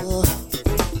 Oh.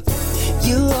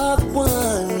 You are the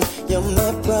one, you're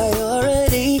my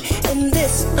priority, and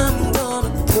this I'm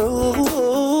gonna prove.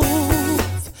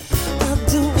 I'll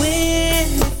do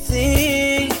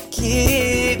anything to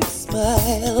keep a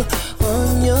smile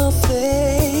on your face.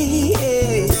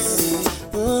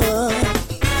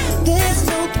 There's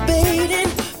no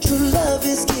debating, true love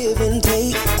is give and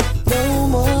take, no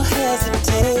more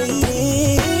hesitating.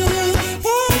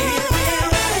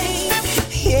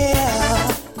 Yeah,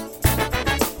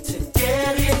 to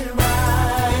get it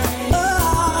right.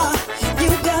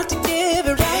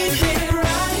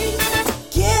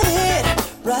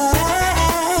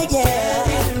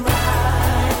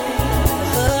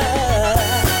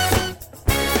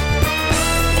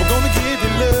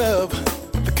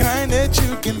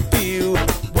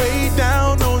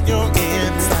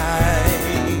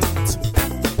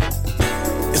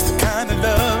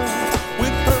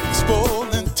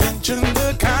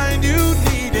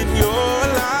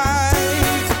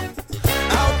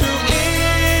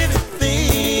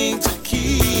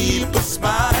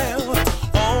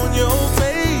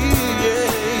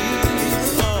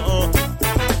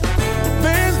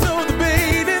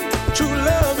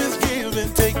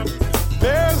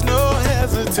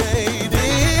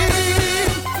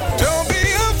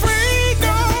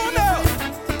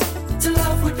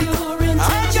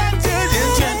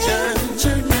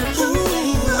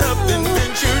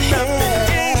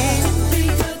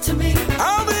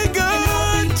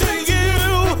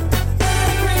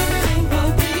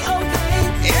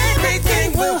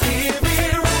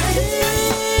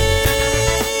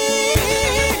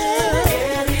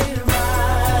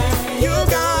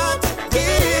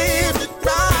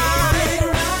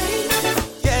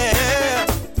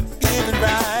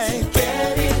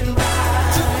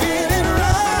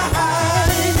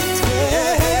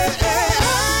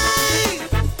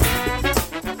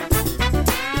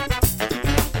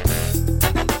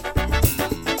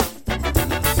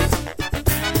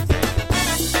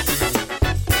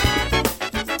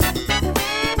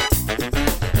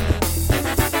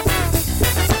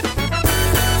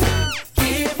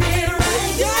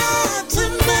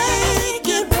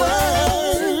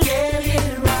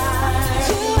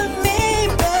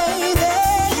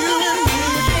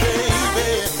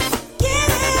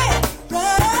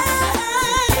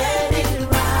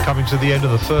 to the end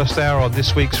of the first hour on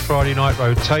this week's Friday night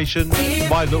rotation.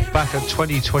 My look back at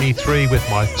 2023 with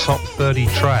my top 30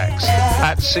 tracks.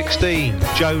 At 16,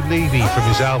 Joe Levy from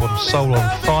his album Soul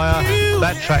on Fire.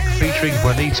 That track featuring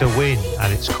Juanita Wynn,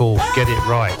 and it's called Get It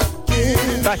Right.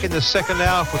 Back in the second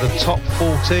hour for the top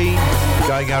 14,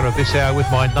 going out of this hour with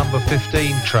my number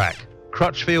 15 track.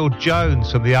 Crutchfield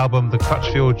Jones from the album The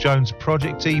Crutchfield Jones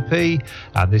Project EP,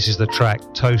 and this is the track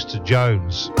Toast to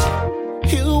Jones.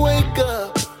 You wake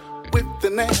up with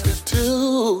an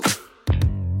attitude.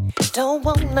 Don't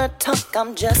wanna talk,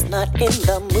 I'm just not in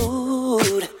the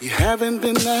mood. You haven't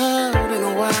been out in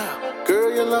a while.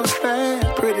 Girl, your love's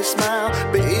that pretty smile.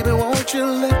 Baby, won't you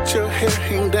let your hair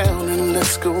hang down and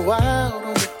let's go out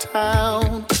on the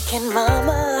town. Can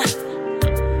mama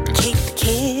keep the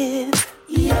kids?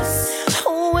 Yes.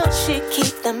 Or will she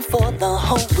keep them for the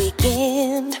whole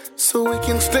weekend? So we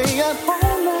can stay at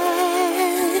home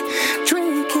night,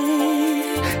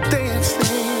 drinking,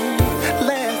 dancing,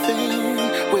 laughing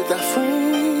with our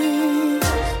friends.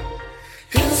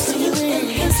 Here's to you and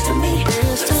here's to me.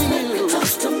 Here's to you.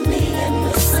 Toast to me and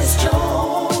Mrs.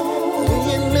 Jones.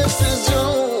 Me and Mrs.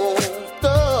 Jones. Oh.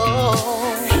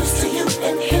 Here's to you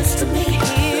and here's to me.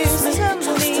 Here's to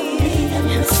me and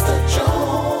Mr.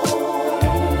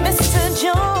 Jones. Mr.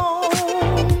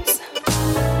 Jones.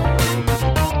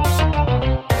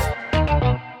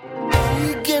 We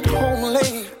get home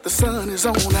late, the sun is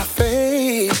on our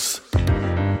face.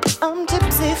 I'm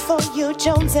tipsy for you,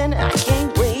 Jones, and I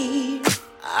can't wait.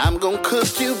 I'm gonna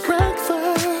cook you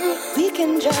breakfast. We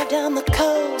can drive down the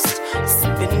coast,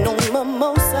 sipping on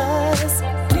mimosas.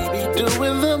 We be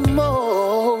doing the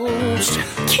most.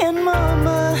 Can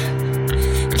mama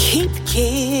keep the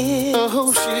kids?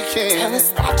 Oh, she can. Tell us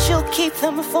that you'll keep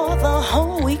them for the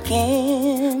whole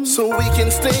weekend. So we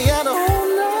can stay out all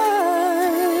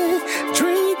night,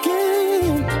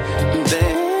 drinking,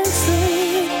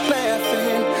 dancing,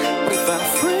 laughing with our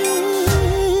friends.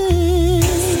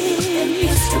 And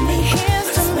here's to me, here's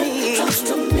to me. Toast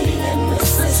to me and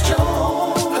Mrs.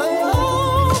 Jones. Oh,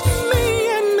 me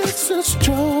and Mrs.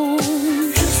 Jones.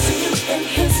 Here's to you and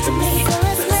here's to me.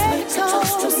 Let's make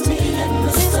toast to me and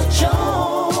Mr.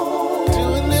 Jones.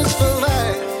 Doing this for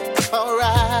life. All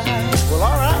right. Well,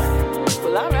 all right.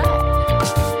 Well, all right.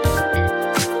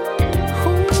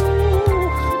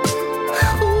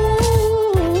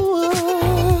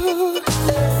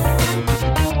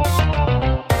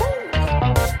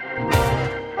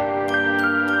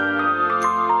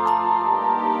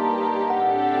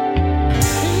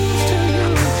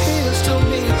 Here's to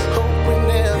me. Hope we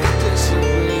never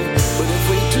disagree. But if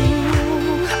we do,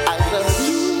 I love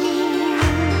you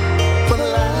for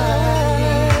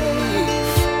life.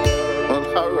 Well,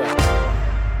 all right.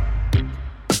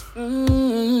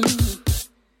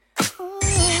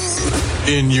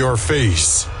 In your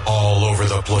face, all over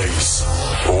the place.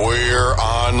 We're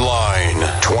online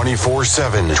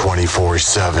 24/7.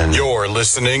 24/7. You're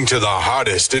listening to the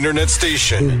hottest internet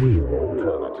station. The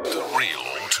real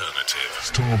alternative.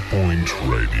 Starpoint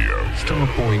Radio.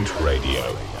 Starpoint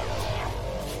Radio.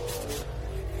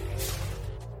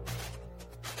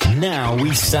 Now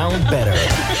we sound better.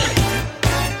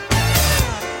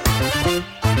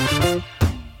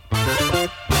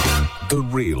 The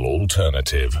real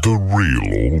alternative. The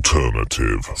real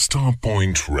alternative.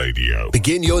 Starpoint Radio.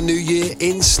 Begin your new year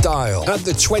in style at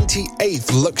the 28th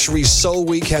Luxury Soul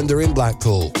Weekender in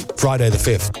Blackpool. Friday the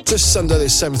 5th to Sunday the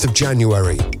 7th of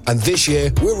January. And this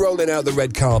year, we're rolling out the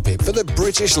red carpet for the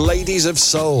British Ladies of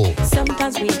Soul.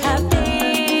 Sometimes we have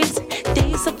days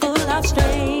are full of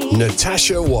strain.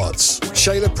 Natasha Watts,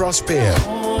 Shayla Prosper,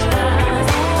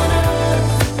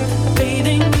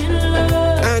 Bathing in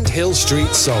love. and Hill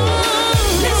Street Soul.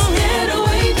 Let's get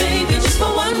away, baby, just for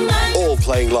one night. All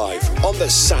playing live on the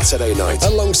Saturday night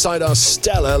alongside our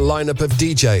stellar lineup of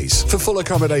DJs. For full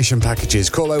accommodation packages,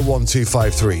 call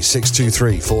 01253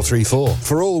 623 434.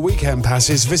 For all weekend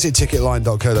passes, visit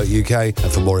ticketline.co.uk,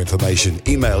 and for more information,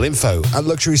 email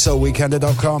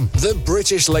info@luxurysoulweekender.com. The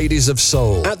British Ladies of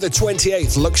Soul at the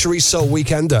 28th Luxury Soul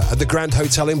Weekender at the Grand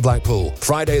Hotel in Blackpool.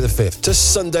 Friday the 5th to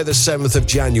Sunday the 7th of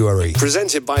January.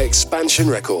 Presented by Expansion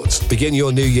Records. Begin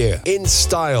your new year in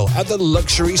style at the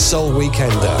Luxury Soul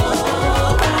Weekender.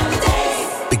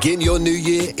 Begin your new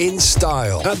year in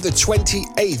style at the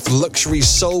 28th Luxury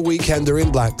Soul Weekender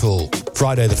in Blackpool.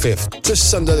 Friday the 5th to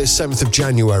Sunday the 7th of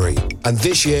January. And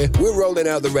this year, we're rolling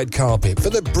out the red carpet for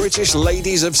the British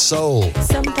Ladies of Soul.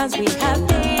 Sometimes we have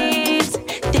days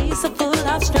are full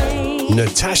of strain.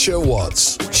 Natasha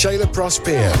Watts, Shayla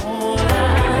Prosper,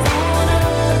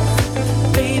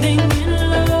 Bathing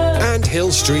in love. and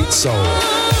Hill Street Soul.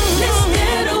 Let's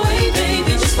get away,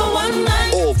 baby, just for one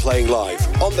night. All playing live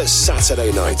on the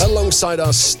Saturday night alongside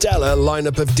our stellar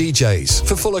lineup of DJs.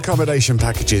 For full accommodation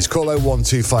packages, call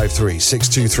 01253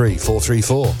 623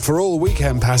 434. For all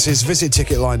weekend passes, visit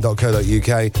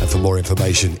ticketline.co.uk, and for more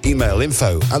information, email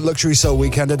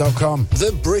info@luxurysoulweekender.com.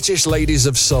 The British Ladies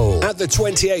of Soul at the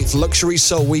 28th Luxury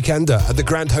Soul Weekender at the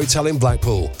Grand Hotel in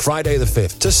Blackpool, Friday the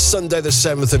 5th to Sunday the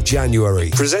 7th of January.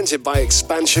 Presented by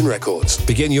Expansion Records.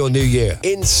 Begin your new year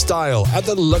in style at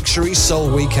the Luxury Soul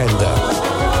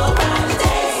Weekender.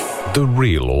 The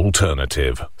real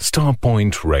alternative.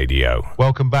 Starpoint Radio.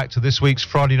 Welcome back to this week's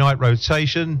Friday night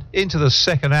rotation, into the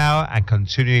second hour and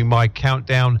continuing my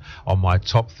countdown on my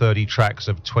top 30 tracks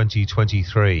of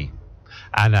 2023.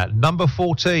 And at number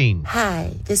 14.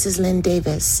 Hi, this is Lynn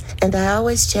Davis, and I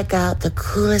always check out the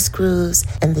coolest grooves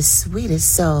and the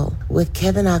sweetest soul with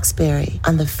Kevin Oxberry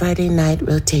on the Friday night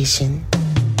rotation.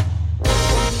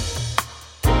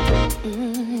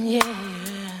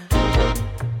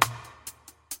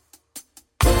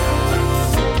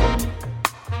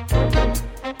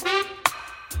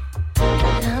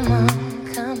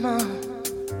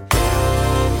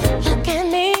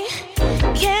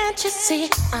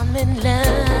 I'm in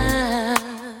love.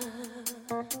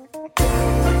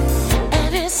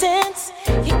 Ever since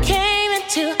you came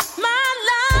into my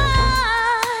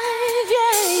life,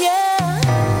 yeah, yeah.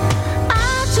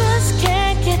 I just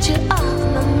can't get you off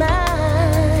my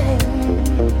mind.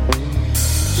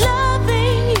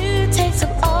 Loving you takes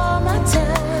up all my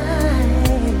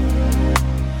time.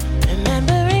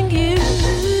 Remembering you,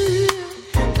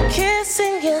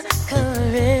 kissing your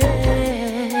caress.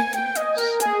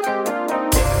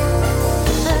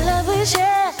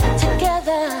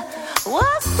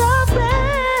 What's the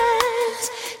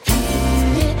best?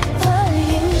 Beautiful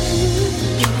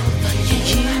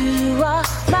you are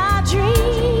my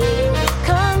dream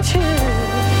come true.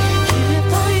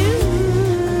 Beautiful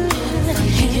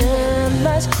you're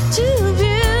much too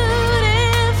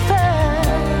beautiful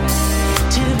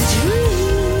to be true.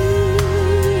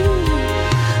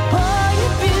 Boy,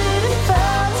 you're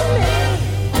beautiful to me.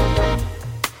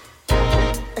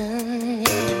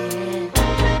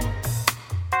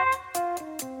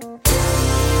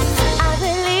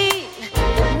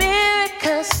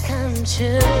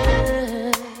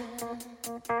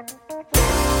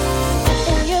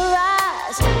 In your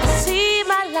eyes, I see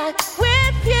my life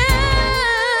with you.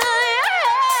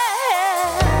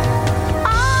 Yeah.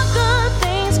 All good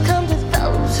things come to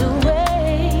those who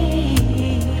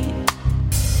wait.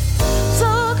 So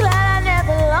glad I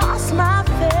never lost my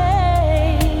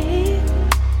faith,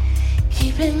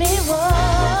 keeping me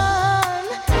warm,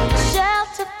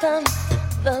 shelter from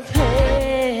the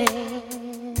pain.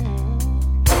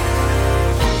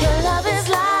 Your love is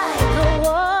like a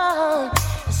warm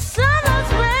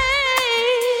summer's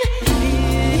rain.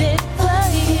 Beautiful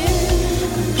you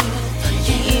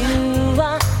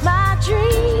are my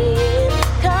dream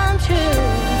come true.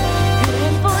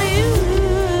 Beautiful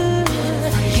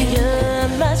you're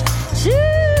much too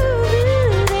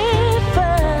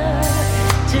beautiful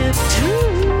to be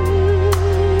true.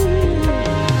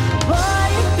 Boy,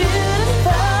 you're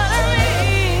beautiful to me.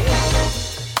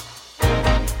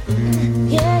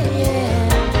 Yeah, yeah.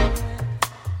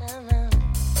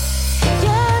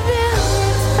 You're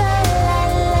beautiful, I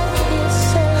love you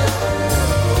so.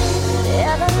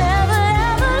 I'll never,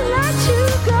 ever let you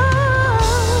go.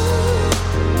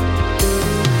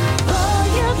 Oh,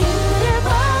 you're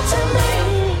beautiful to me.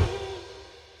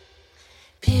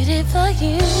 Beautiful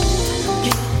you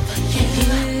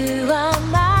are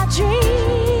my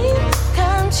dream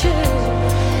come true.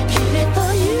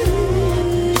 Beautiful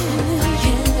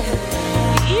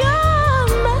you're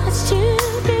much too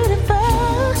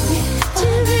beautiful to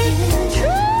be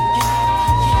true.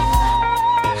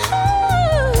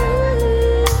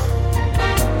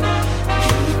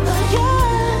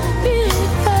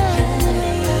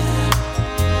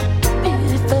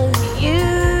 Beautiful you.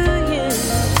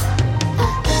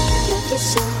 You're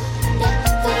so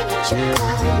never let you go,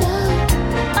 no.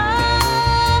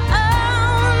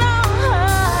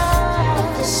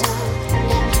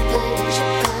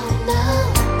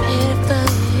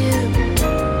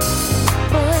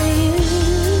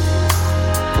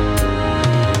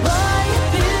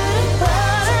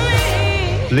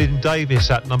 Lynn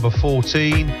Davis at number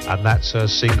 14, and that's her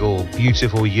single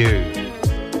Beautiful You.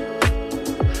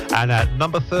 And at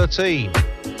number 13,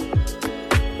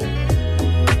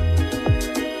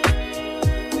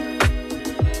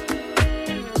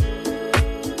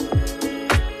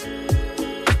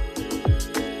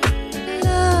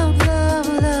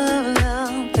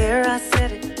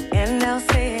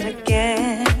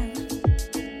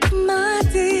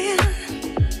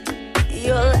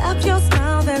 Your laugh, your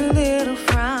smile,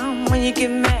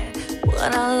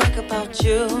 without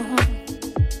you.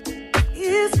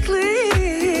 It's clear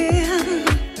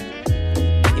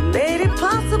you made it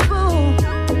possible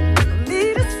for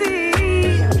me to see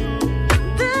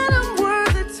that I'm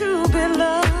worthy to be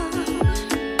loved.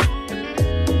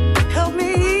 Help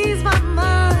me ease my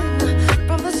mind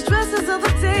from the stresses of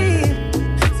the day.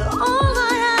 So all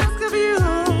I ask of you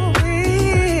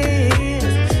is,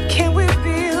 can we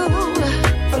build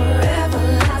forever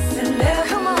lasting love?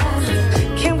 Come on,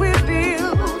 can we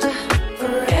build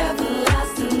forever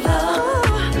lasting love?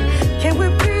 Can we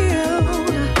build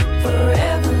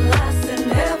forever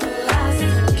lasting,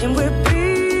 everlasting? Can we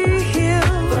build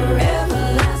forever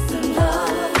lasting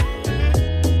love?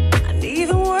 I need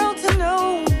the world to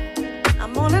know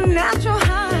I'm on a natural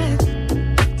high.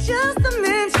 Just the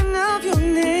mention of your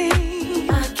name,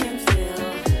 I can feel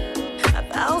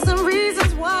 1,000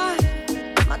 reasons why.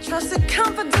 My trusted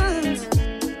confidence,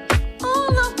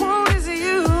 all I want is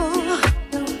you,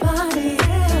 nobody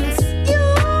else.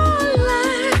 Your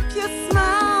laugh, your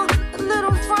smile, a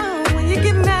little frown when you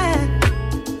get mad.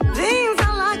 Things I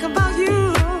like about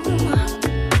you.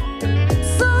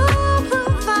 So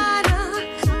provider,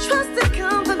 trusted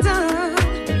confidant.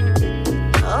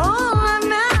 All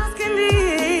I'm asking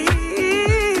is,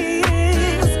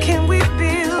 can we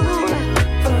build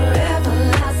forever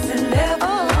lasting,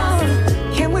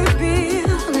 everlasting? Can we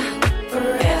build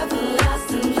forever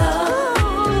lasting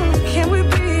love? Can we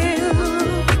build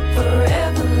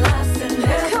forever lasting,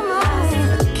 come on?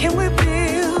 Can we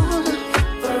build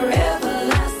forever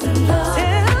lasting love?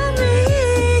 Tell me,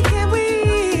 can we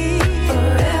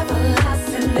forever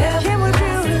lasting, can we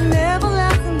build an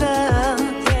everlasting love?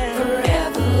 Yeah,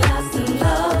 forever lasting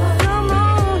love. Come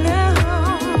on now,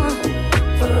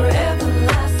 forever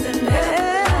lasting,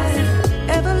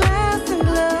 everlasting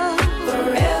love,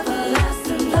 forever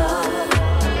lasting love.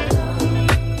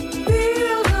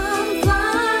 Feel I'm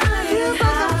flying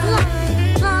high,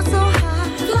 fly so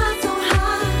high,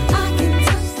 I can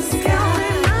touch the sky.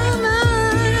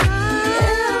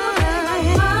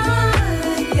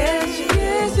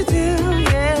 Yes, you do,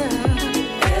 yeah.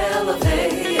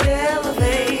 Elevate,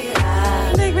 elevate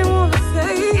high. Make me wanna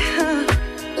say,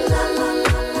 la la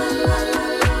la la la la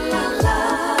la la.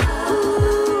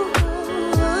 Ooh,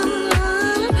 la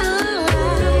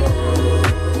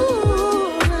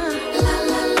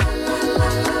la la la la.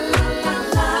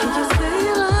 Can you say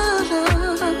la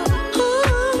la?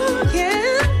 Ooh,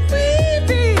 can we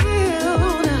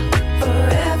build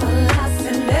forever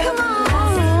lasting? Come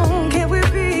on, can we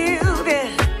build it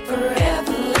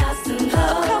forever lasting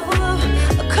love?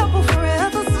 A couple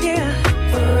forevers, yeah.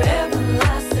 Forever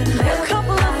lasting, a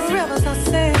couple of forevers, I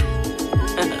say.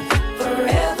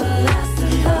 Forever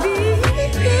lasting love. Me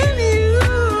and you.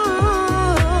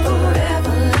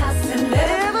 Forever lasting,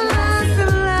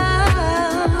 everlasting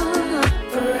love.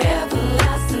 Forever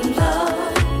lasting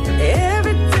love.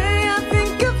 Every day I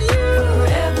think of you.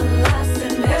 Forever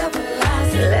lasting,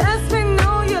 everlasting. Lets me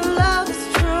know your love is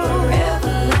true.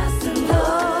 Forever lasting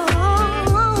love.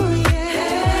 Oh,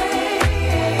 yeah.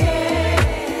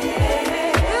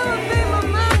 Elevate my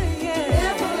mind,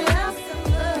 yeah. Everlasting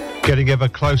love. Getting ever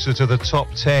closer to the top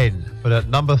 10, but at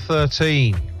number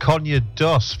 13, Konya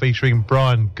Doss featuring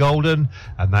Brian Golden,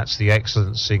 and that's the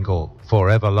excellent single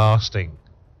Forever Lasting.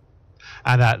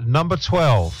 And at number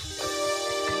 12,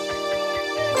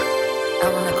 I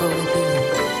wanna go with you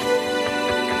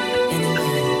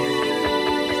anywhere,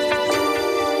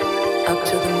 up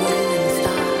to the moon and the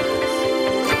stars.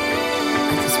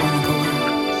 I just wanna go out.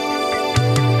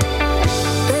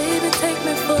 Baby, take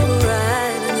me for a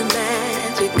ride on the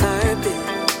magic carpet.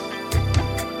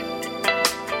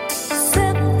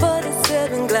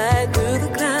 747 glide through the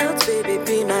clouds, baby,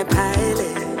 be my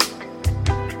pilot.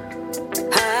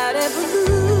 Hot air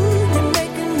balloon, you're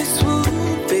making me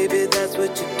swoon, baby, that's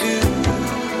what you do.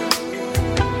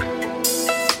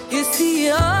 You see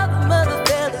all the mother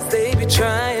fellas, they be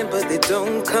trying, but they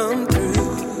don't come through.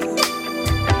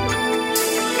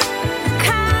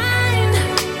 Kind,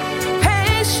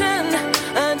 patient,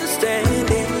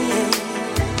 understanding.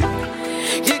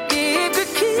 You give your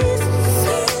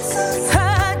kisses,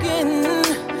 hugging,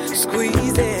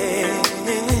 squeezing.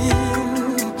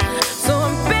 So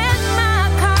I'm betting my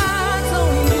cards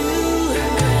on you.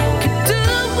 Keep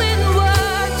doing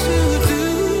what you do.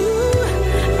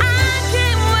 I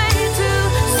can't wait to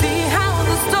see how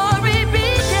the story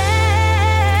began.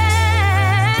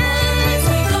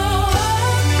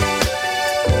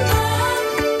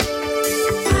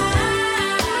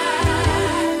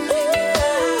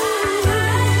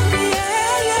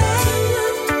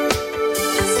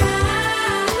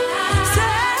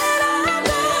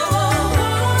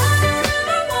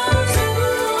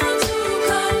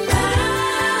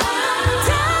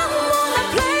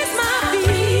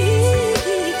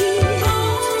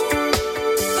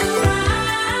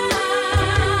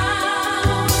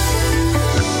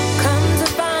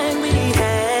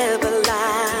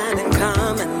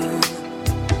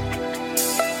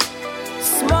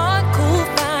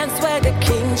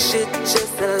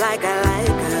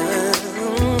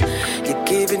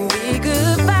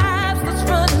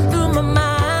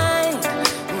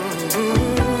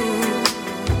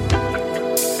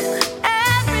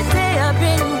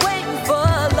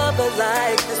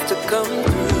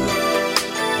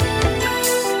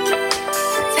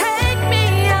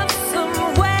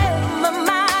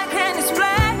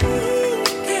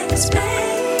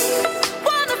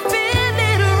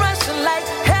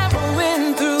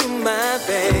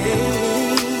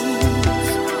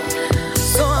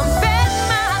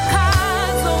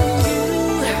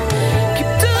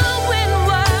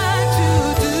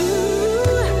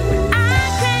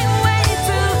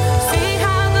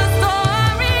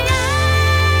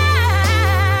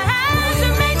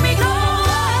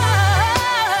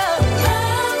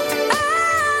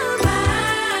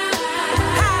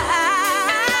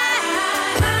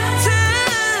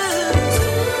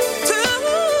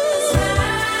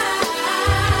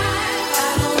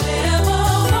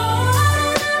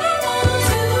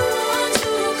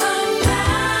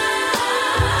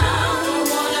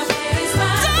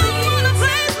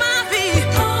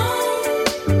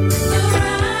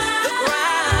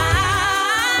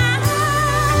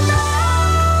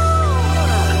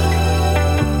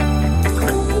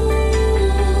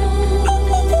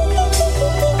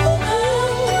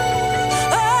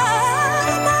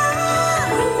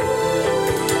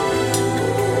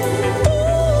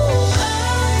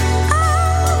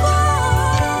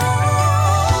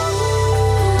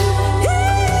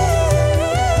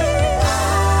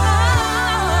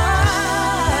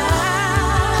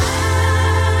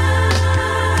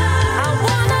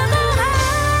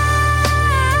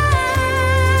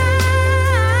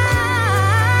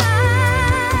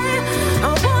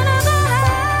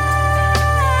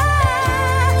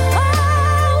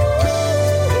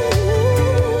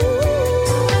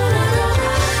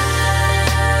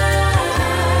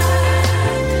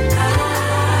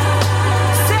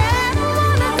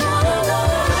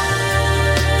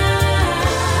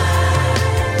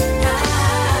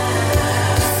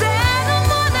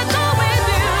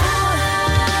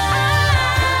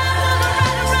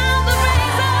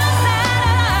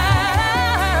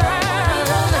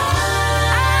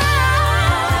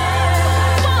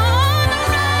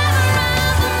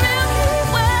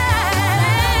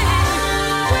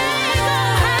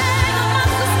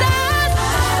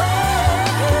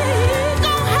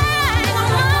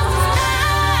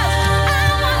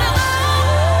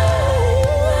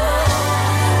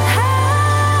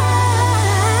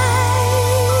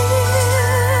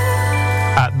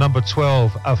 number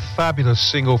 12, a fabulous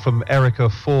single from Erica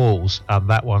Falls, and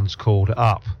that one's called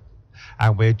Up.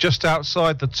 And we're just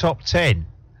outside the top 10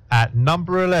 at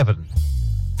number 11.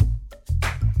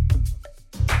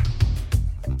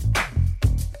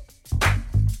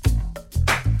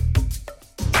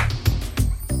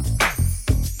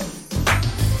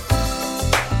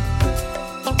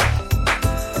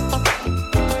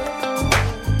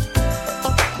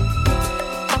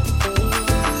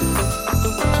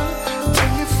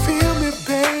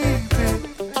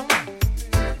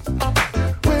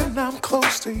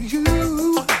 To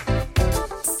you,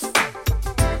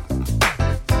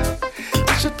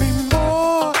 it should be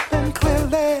more than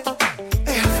clearly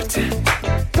evident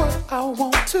what I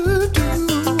want to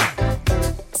do.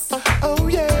 Oh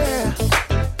yeah,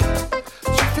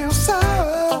 you feel so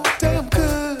damn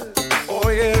good. Oh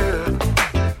yeah,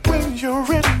 when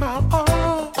you're in my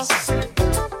arms.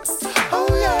 Oh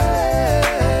yeah,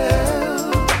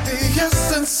 the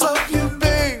essence of you,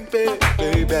 baby,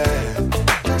 baby.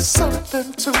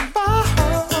 Something to my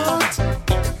heart.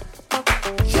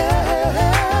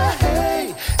 Yeah,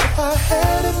 if I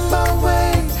had it my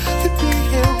way, you'd be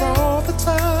here all the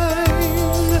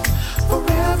time.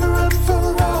 Forever and for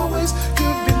always,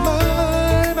 you'd be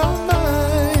mine, oh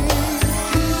mine.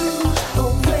 You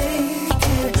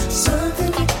awaken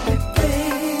something in me,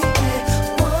 baby.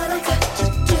 What I got to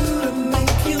do to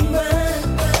make you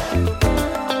mine?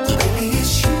 Baby,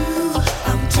 it's you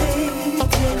I'm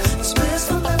taking. Swears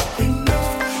for my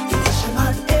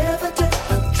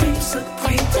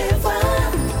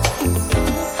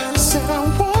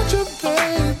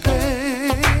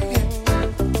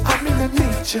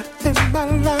you in my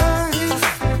life,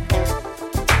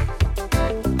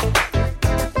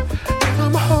 and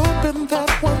I'm hoping that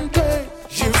one day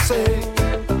you say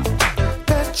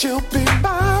that you'll be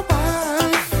my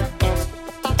wife.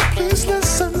 Please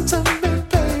listen to me,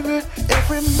 baby.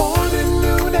 Every morning,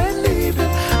 noon, and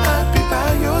evening, I'll be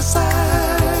by your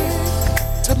side.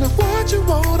 Tell me what you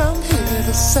want, I'm here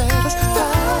to satisfy.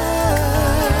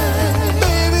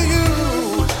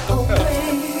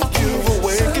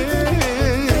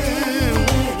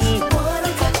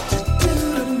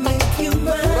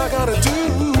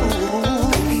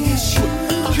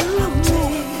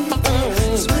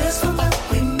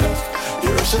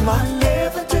 I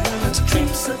never did to dream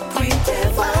supreme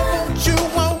divine. You,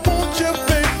 I want you,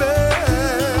 baby.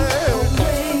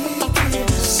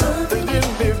 Something in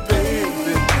me,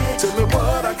 baby. Tell me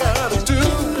what I gotta do. Oh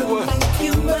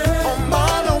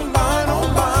mine, oh mine, oh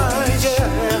mine, yeah.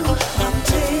 I'm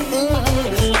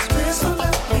taking space for my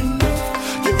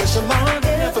you wish I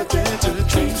never did to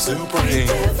dream supreme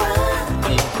divine.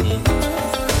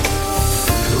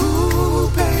 Ooh,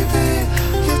 baby,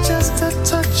 you're just a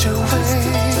touch away.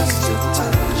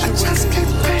 I just keep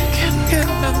thinking in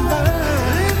my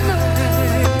mind.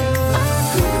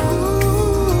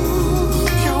 Ooh,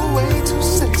 you're way too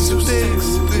sexy,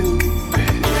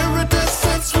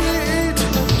 iridescent sweet.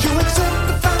 You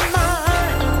exemplify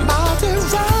my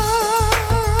desire.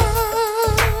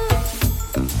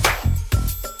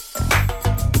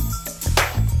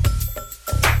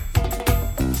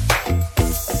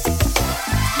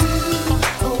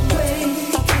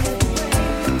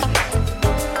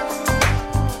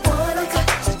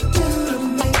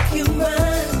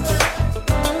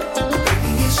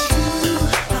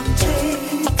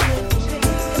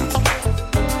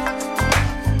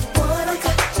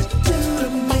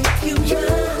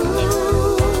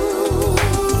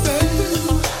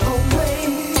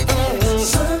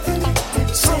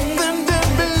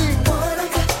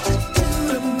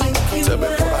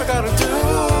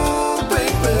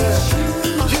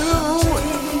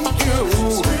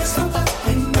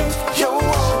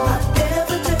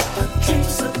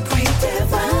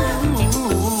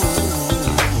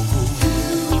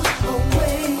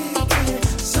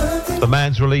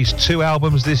 Released 2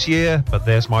 albums this year, but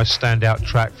there's my standout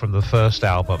track from the first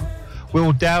album.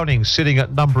 Will Downing sitting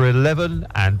at number 11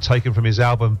 and taken from his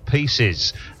album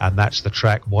Pieces, and that's the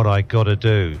track What I Gotta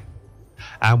Do.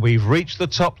 And we've reached the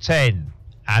top 10,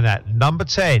 and at number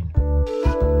 10...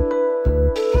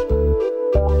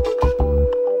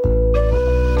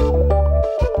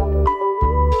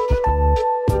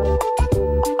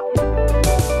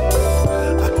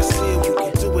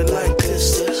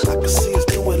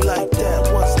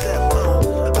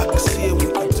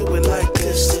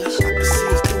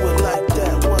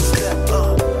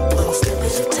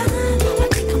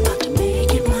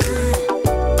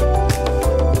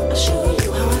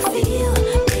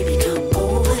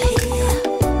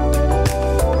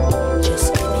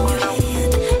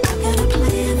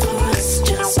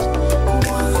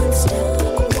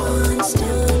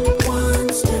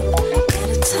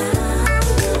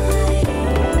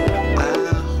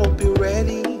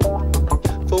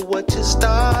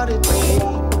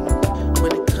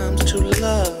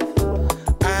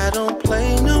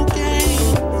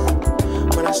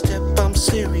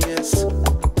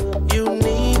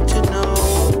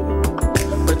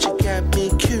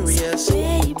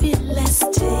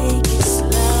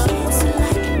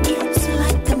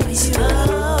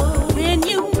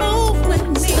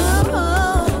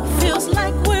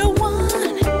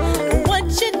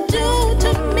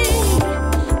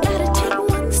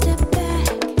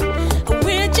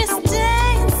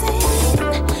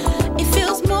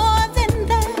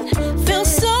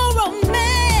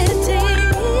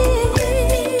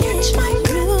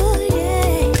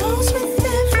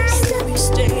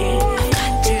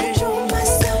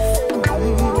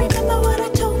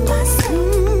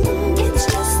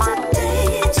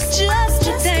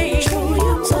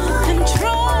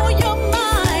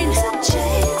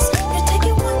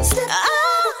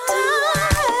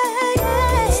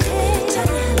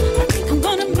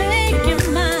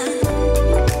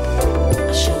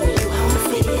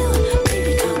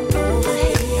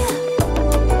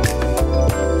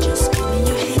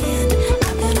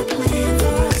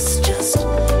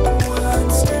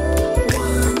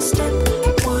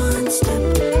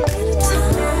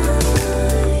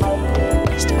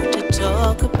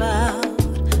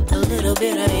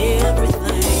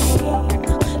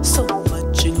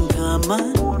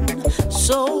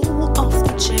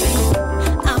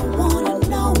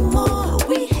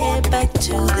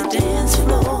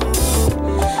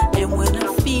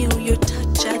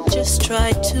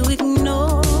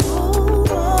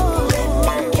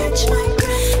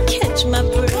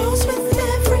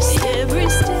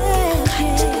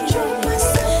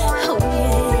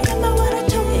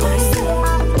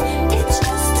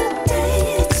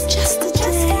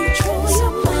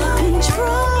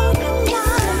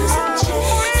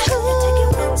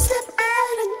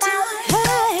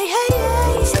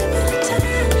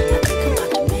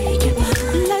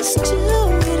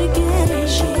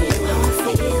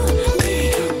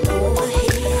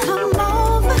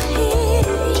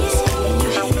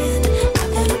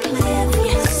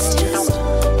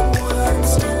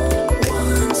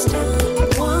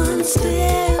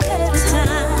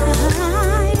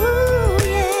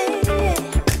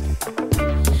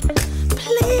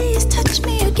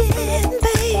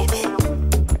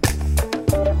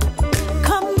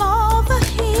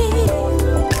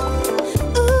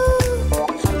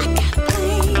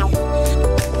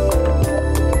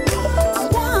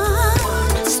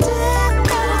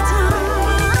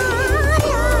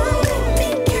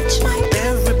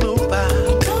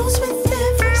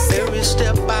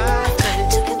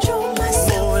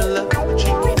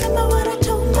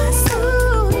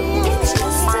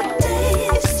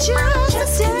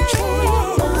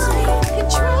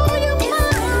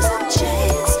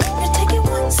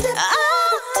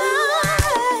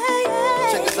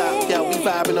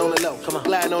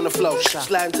 on the floor.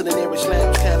 Sliding to the nearest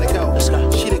lounge, time to go.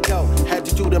 She to go, had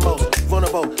to do the most.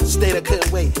 Vulnerable, state I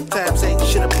couldn't wait. Times 8,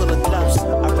 should've pulled her close.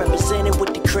 I represented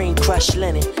with the cream crushed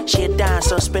linen. She had died,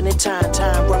 so spending time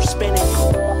worth spending.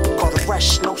 Call the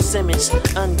rush, no Simmons,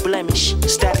 unblemished.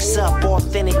 Stacks up,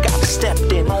 authentic, I've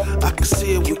stepped in it. I can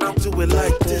see it, we can do it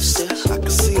like this. I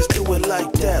can see us do it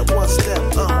like that. One step,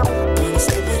 One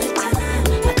step at a time,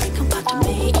 I think I'm about to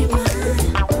make you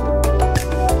mine.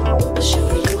 I'll show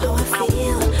you how I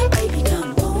feel, baby,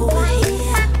 come over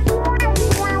here.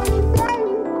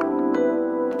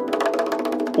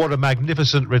 What a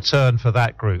magnificent return for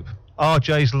that group.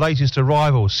 RJ's latest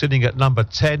arrival, sitting at number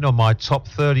 10 on my top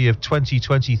 30 of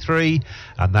 2023,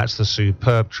 and that's the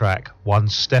superb track, One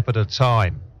Step at a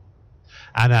Time.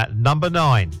 And at number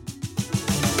 9...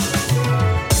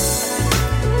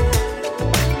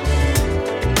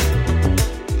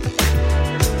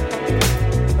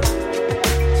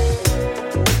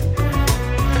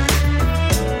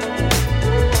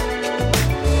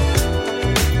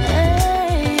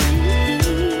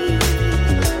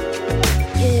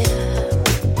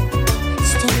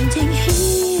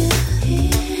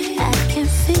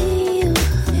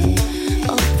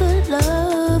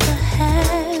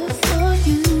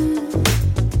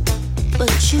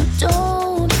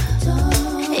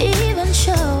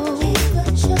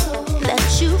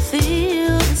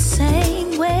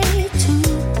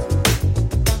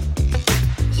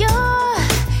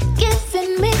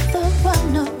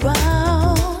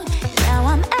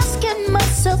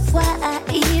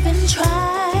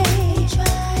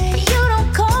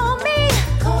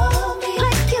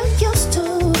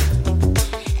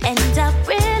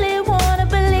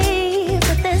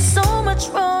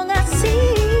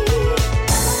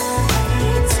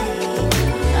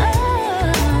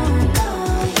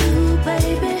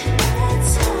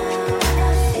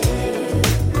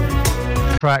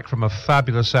 track from a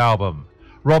fabulous album.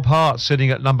 Rob Hart sitting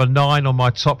at number 9 on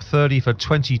my top 30 for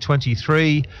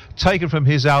 2023, taken from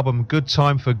his album Good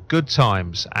Time for Good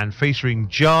Times, and featuring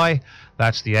Jai,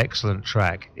 that's the excellent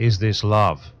track, Is This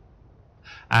Love?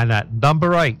 And at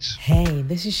number 8... Hey,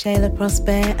 this is Shayla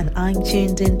Prosper, and I'm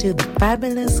tuned into the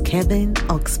fabulous Kevin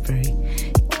Oxbury.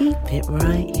 Keep it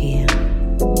right here.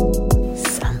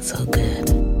 Sounds so good.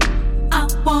 I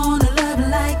wanna love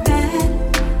like that.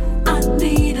 I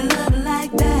need a love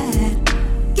like that.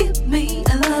 Give me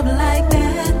a love like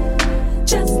that.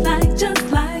 Just like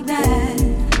that.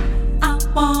 I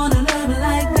wanna love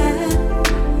like that.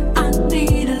 I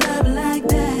need a love like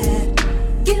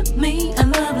that. Give me a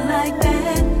love like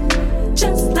that.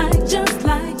 Just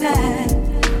like that.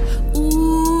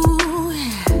 Ooh,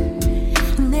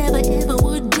 never ever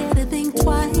would dare to think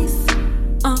twice.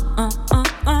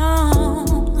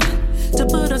 To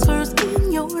put us first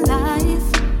in your life,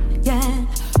 yeah.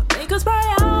 Make us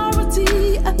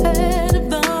priority ahead of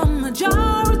the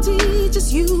majority.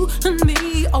 Just you and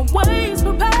me, always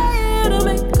prepared to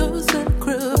make a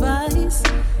sacrifice,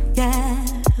 yeah.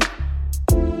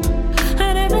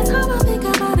 And every time I think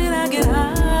about it, I get high.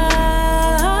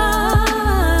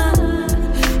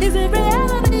 Is it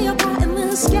reality or pie in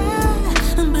the sky?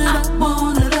 But I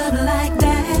wanna love like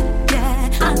that, yeah.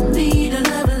 I need a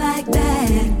love like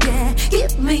that, yeah.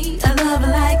 Give me a love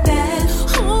like that,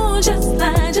 oh, just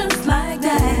like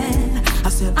that. I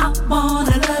said I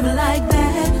wanna love like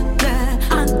that, yeah.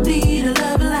 I need a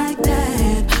love like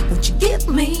that. Won't you give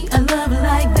me a love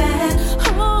like that,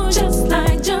 oh, just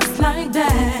like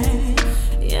that,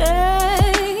 yeah.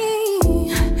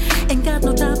 Ain't got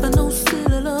no time for no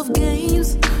silly love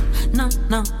games, no.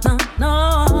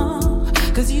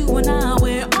 'Cause you and I,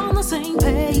 we're on the same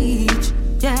page,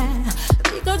 yeah.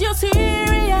 Because you're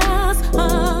serious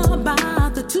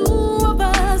about the two of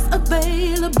us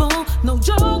available. No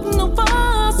joke, no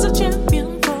fuss, a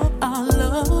champion for our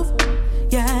love,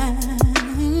 yeah.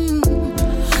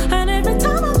 And every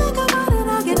time I think about it,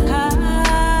 I get high.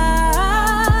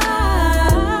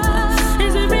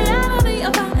 Is it reality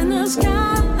or pie in the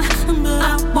sky? But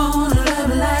I wanna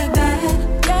love like that,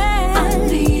 yeah. I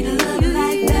need a love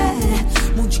like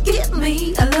that. Won't you give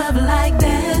me a love like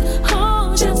that,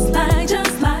 oh, just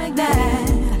like that.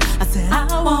 I said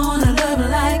I wanna love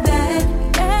like that,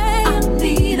 yeah. I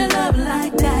need a love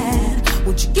like that.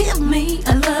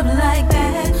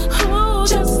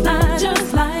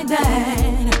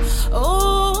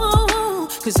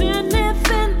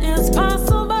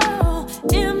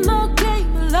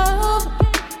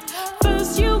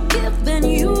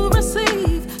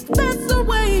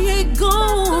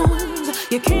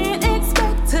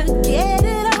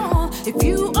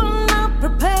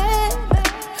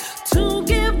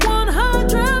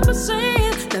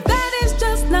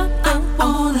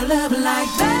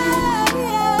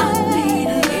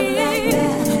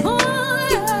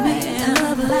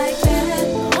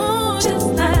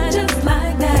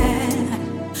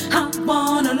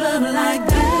 love like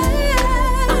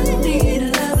that. I need a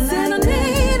love like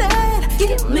that.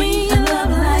 Give me a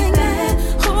love like that.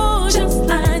 Oh, just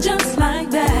like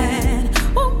that.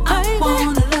 Oh, I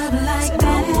want a love like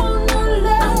that.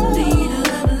 I need a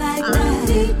love like that.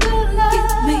 Give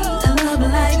me a love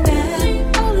like that.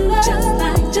 Just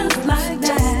like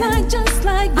that. Just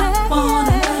like that. I want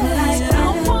a love like that. I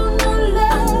want a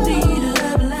love. I need a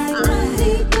love like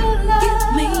that. Give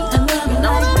me a love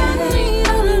like that.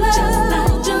 Just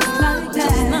like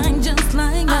that. Just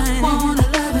like that. I want a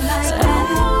love like that.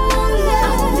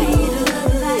 I need a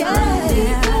love like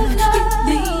that. Give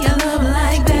me a love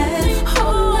like that.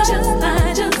 Oh,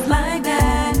 just like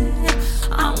that.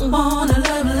 I want a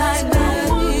love like that.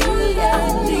 I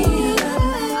need a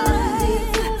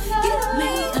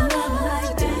love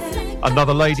like that.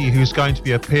 Another lady who's going to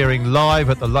be appearing live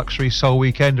at the Luxury Soul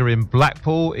Weekender in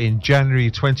Blackpool in January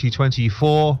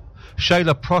 2024.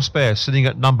 Shayla Prosper sitting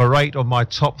at number 8 on my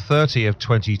top 30 of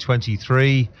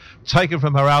 2023. Taken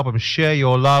from her album Share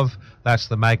Your Love, that's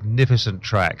the magnificent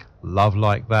track, Love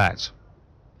Like That.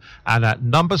 And at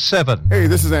number 7... Hey,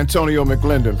 this is Antonio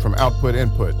McLendon from Output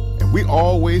Input, and we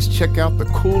always check out the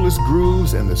coolest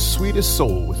grooves and the sweetest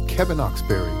soul with Kevin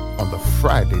Oxberry on the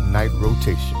Friday night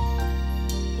rotation.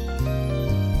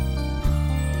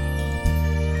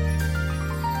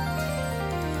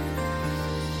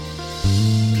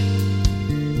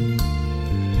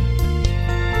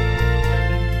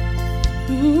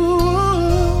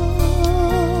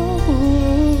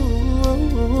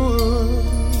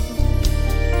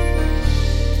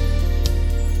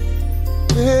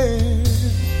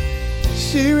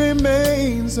 She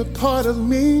remains a part of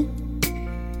me,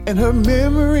 and her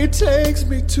memory takes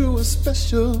me to a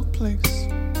special place.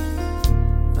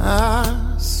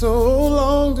 I so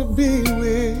long to be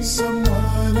with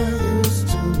someone I used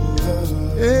to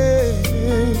love.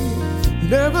 Hey,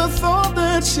 never thought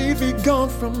that she'd be gone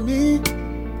from me.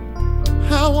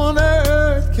 How on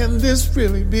earth can this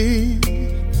really be?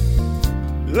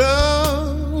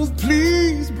 Love,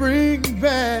 please bring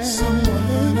back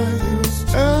someone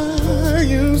I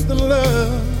used to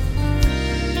love.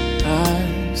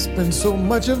 I spend so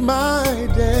much of my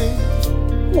day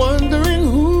wondering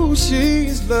who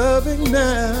she's loving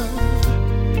now.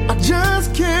 I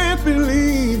just can't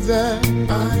believe that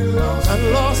I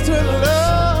lost her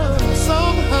love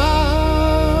somehow.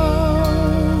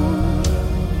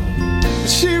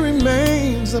 She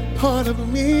remains a part of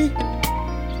me,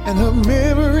 and her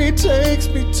memory takes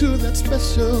me to that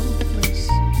special place.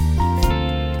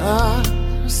 I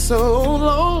so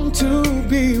long to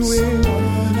be with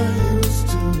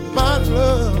my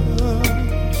love.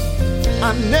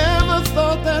 I never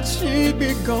thought that she'd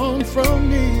be gone from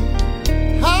me.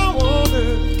 How on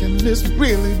earth can this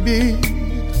really be?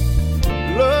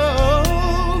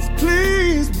 Love,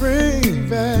 please bring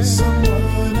back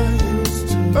someone I used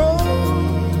to love.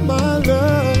 Oh, my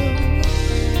love.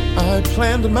 I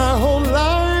planned my whole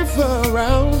life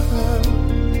around her.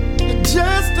 It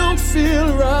just don't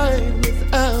feel right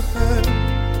without her.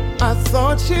 I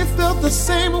thought she felt the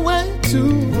same way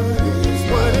too.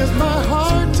 What is my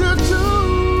heart to do?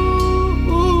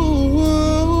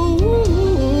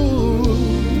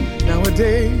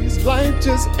 Nowadays, life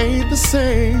just ain't the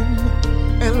same,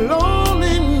 and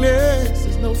loneliness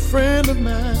is no friend of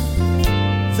mine.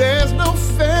 There's no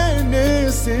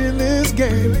fairness in this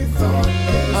game.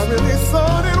 I really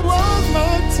thought it was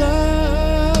my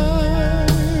time.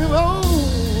 Oh,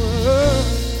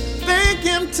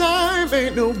 thinking time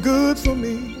ain't no good for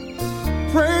me.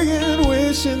 Praying,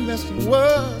 wishing that she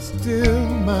was still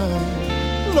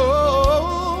mine.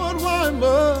 Lord, why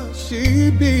must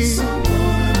she be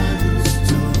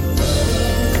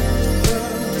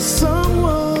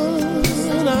someone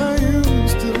I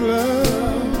used to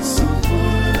love?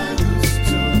 Someone I used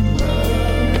to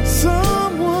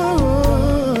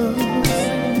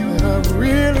love.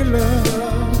 Really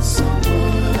love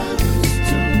someone I used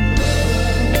to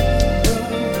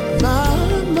love. My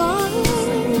love.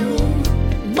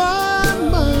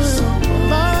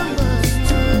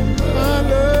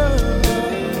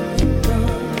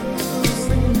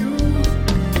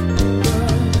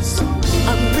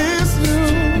 I miss you.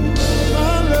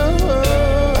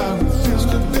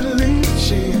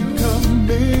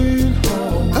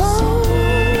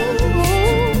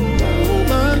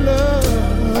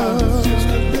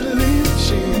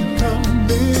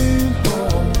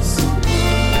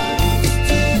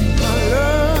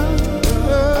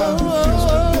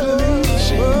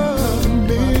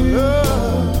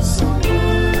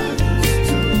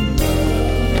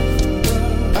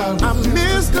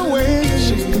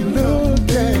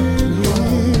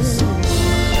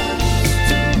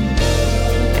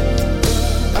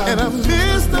 And I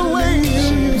miss the way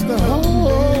you used to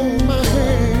hold my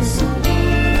hand.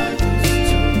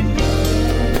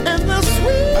 And the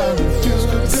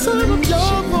sweet sound of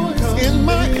your voice in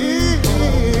my ear.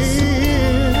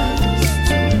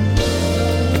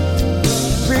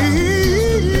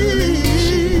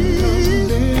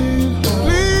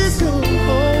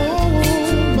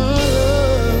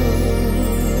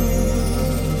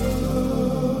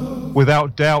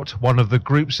 Without doubt, one of the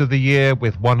groups of the year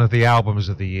with one of the albums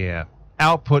of the year.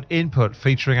 Output Input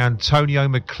featuring Antonio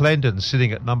McClendon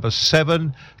sitting at number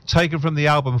 7, taken from the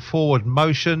album Forward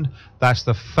Motion. That's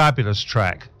the fabulous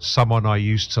track, Someone I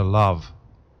Used to Love.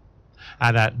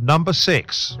 And at number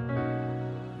 6...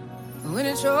 When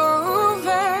it's over,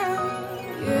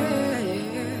 yeah,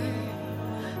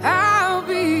 I'll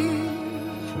be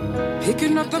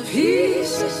picking up the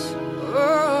pieces.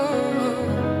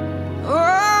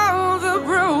 Oh, the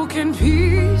broken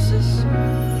pieces.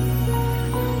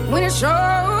 When it's over,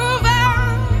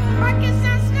 I guess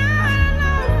I'll start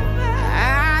all over.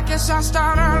 I guess I'll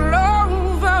start all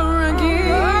over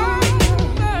again.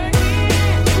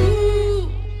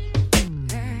 Ooh,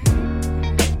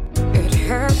 it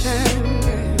happened.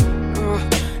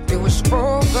 It was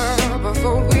over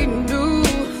before we knew.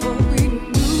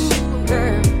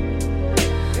 Yeah.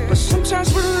 But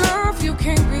sometimes with love, you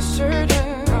can't be certain.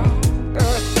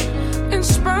 In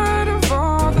spite of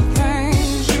all the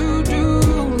things you do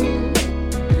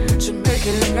to make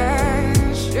it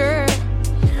last, yeah.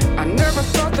 I never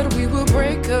thought that we would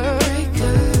break up,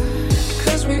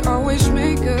 'cause we always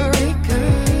make up.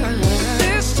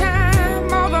 This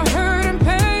time all the hurt and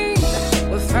pain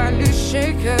will finally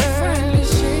shake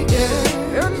us.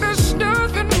 Yeah. And there's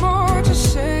nothing more to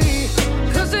say,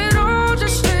 'cause it all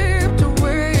just slipped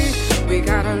away. We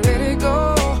gotta let it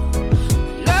go.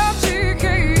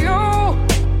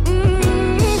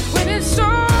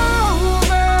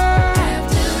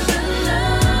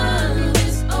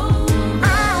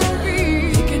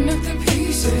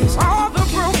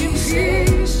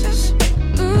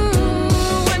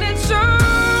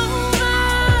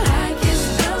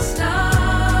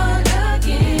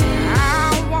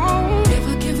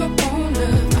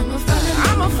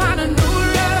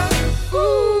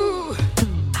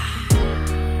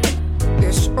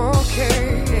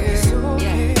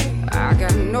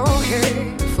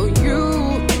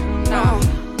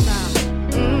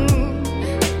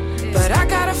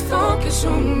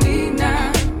 On me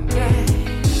now, yeah.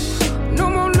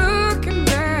 No more looking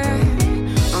back.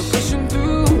 I'm pushing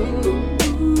through.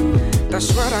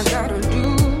 That's what I gotta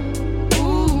do.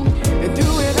 Ooh. And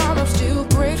through it all, I'm still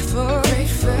grateful.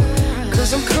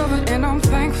 'Cause I'm covered and I'm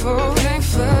thankful.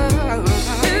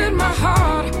 In my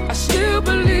heart, I still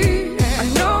believe. I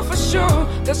know for sure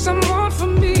there's someone for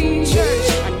me.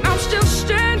 And I'm still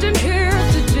standing here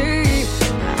today.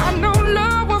 I know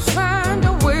love will find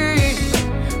a way.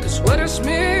 What it's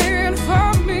meant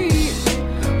for me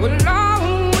will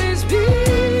always be.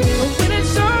 When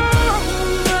it's over,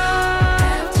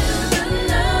 after the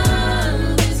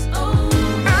love is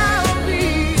over, I'll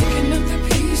be picking up the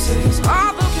pieces,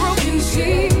 all the broken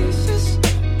pieces.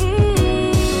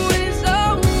 When it's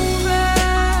over,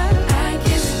 I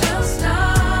guess I'll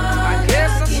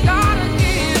start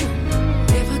again.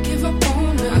 Never give up on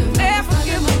love. Never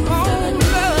give up on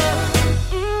love.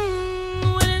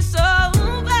 When it's over,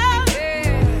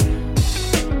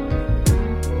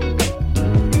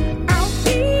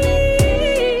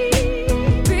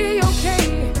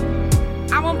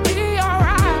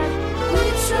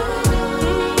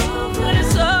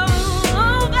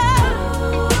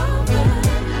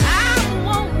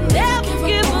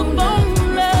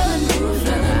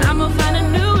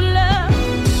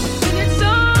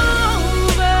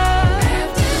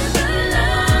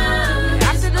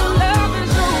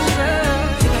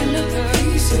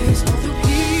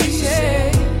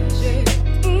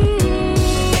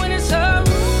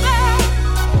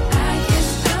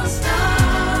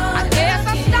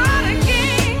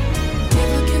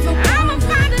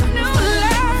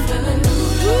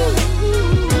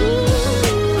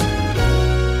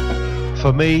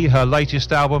 For me, her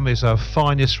latest album is her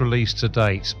finest release to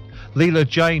date. Leela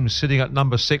James sitting at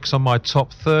number 6 on my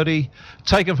top 30.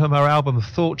 Taken from her album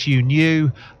Thought You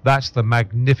Knew, that's the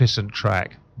magnificent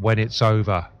track, When It's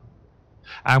Over.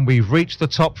 And we've reached the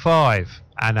top 5.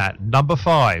 And at number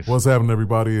 5... What's happening,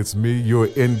 everybody? It's me, your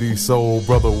indie soul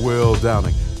brother, Will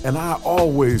Downing. And I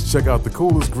always check out the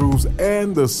coolest grooves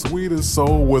and the sweetest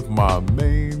soul with my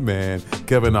main man,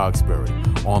 Kevin Oxberry,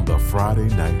 on the Friday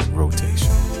Night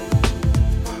Rotation.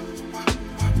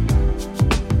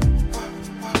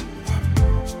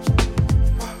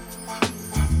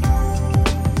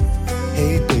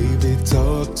 Hey baby,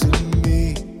 talk to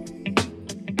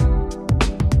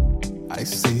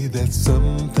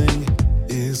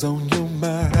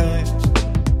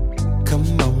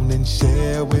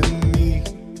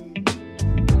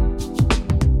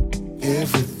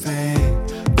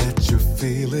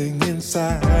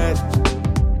side.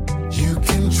 You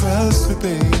can trust me,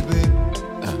 baby.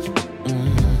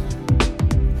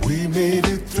 We made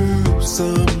it through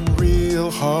some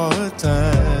real hard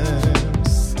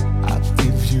times. I'll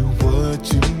give you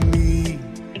what you need.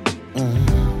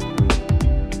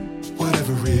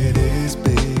 Whatever it is,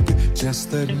 baby,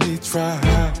 just let me try.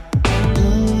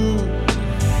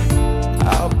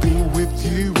 I'll be with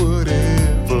you,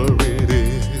 whatever it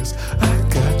is. I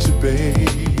got you, baby.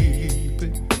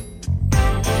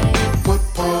 What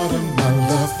part of my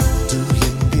love do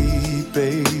you need,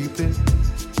 baby?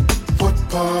 What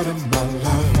part of my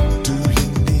love do you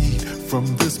need from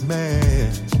this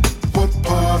man? What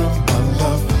part of my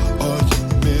love are you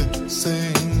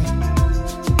missing?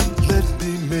 Let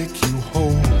me make you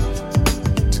whole.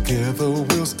 Together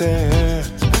we'll stand.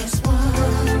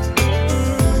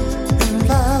 In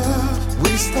love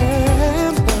we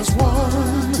stand as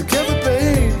one. Together,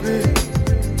 baby.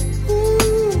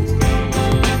 Ooh.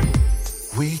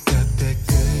 We got that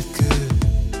good.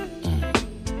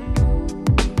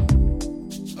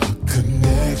 A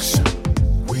connection.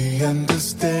 We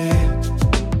understand.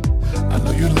 I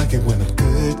know you like it when I'm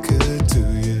good to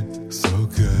you. So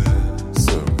good.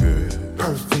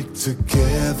 Perfect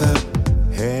together,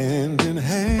 hand in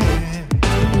hand.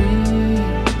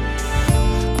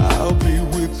 I'll be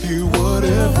with you,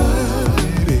 whatever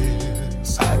it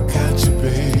is. I got you,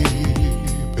 baby.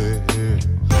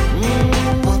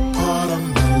 What part of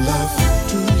my love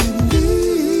do you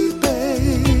need,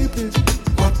 baby?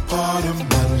 What part of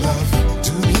my love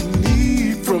do you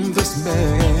need from this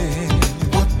man?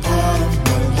 What part of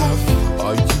my love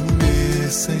are you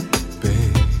missing,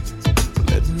 babe?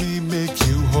 Let me make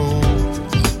you whole,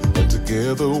 and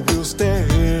together we'll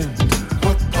stand.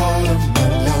 What part of my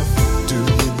love do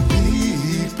you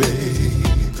need,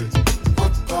 baby?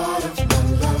 What part of my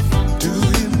love do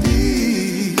you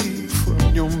need from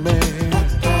your man? What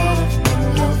part of my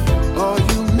love are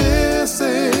you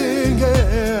missing?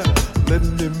 Yeah, let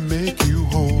me make you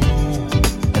whole,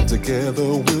 and together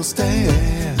we'll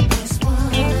stand.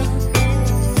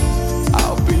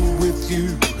 I'll be with you,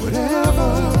 whatever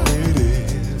it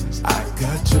is. I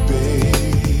got you,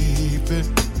 baby.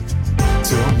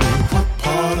 Tell me what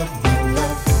part of my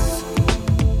love.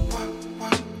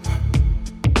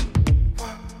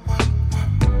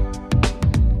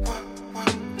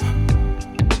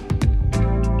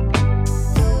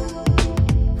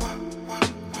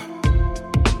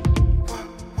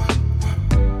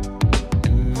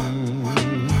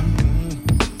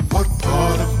 What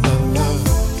part of my love?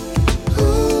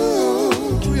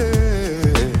 Ooh,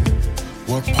 yeah.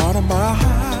 What part of my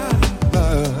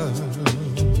love?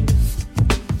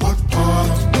 What part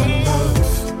of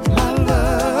my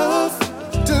love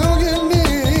do you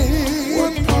need?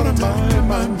 What part of my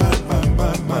love?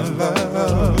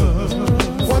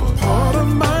 What part of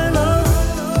my love?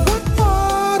 What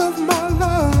part of my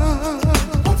love?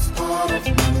 What part of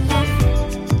my love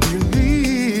do you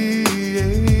need?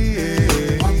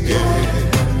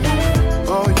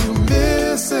 Are you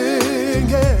missing?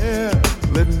 Yeah,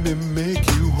 let me make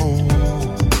you whole,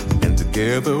 and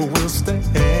together we'll stand.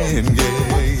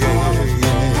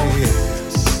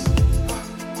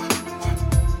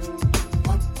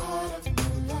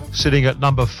 Sitting at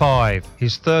number 5,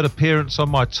 his third appearance on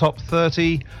my top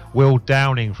 30, Will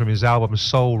Downing from his album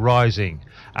Soul Rising,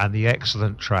 and the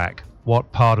excellent track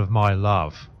What Part of My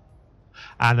Love.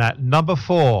 And at number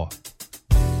 4,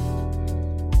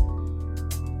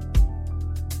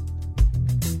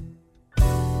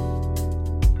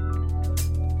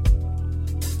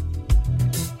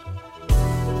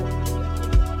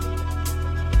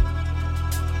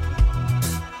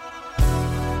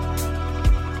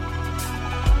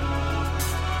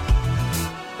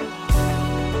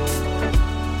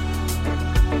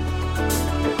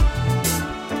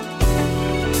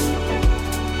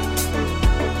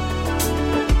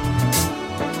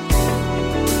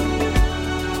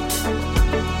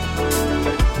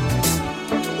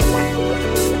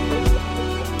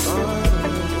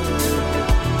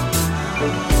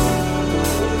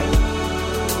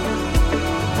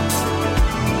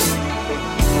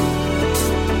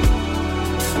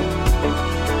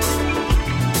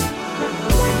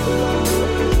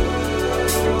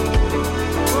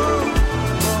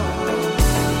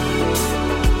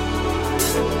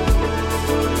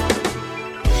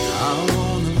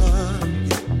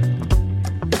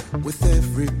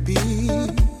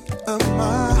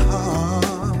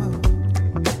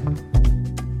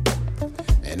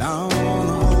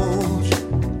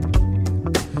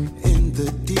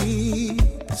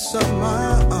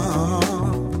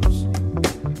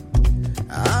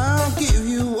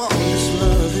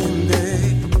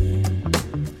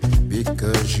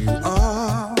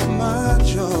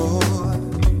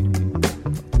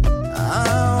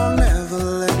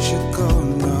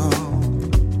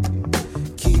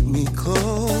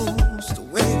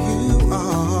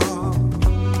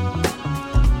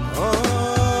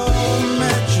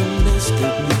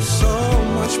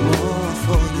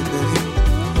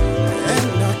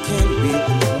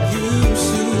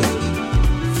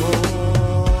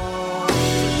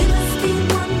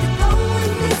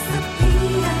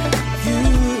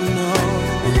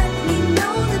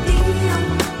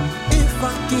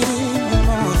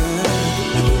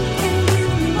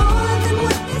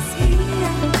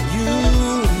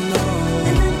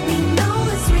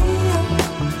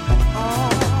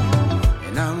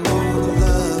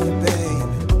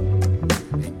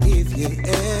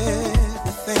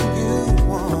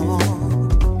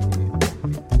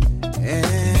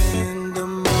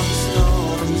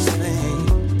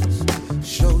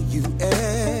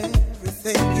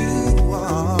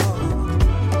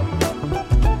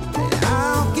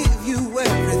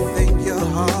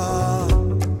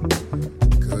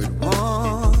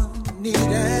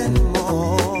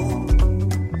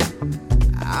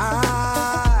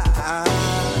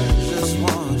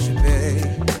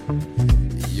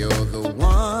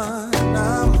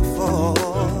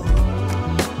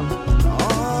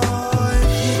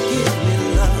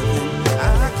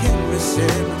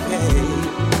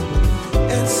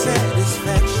 and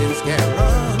satisfaction's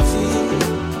guaranteed.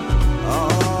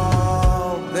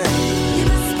 Oh, baby, You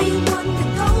must be one to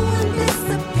go and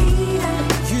disappear.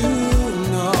 you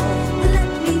know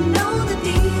Let me know the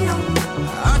deal.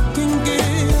 I can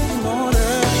give more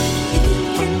than If you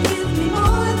can give me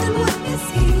more than what is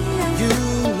here, you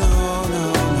know, no,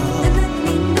 no. then let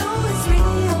me know it's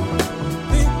real.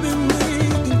 Baby, we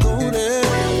can go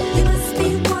there. You must be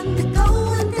one to go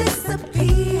and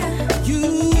disappear. You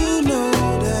know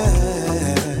that.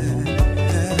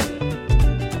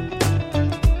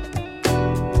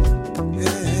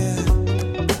 Yeah.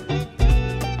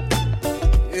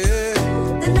 Yeah.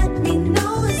 Then let me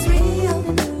know it's real.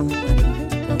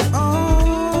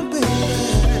 Oh, baby,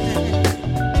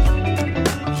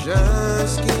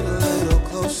 just get a little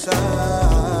closer.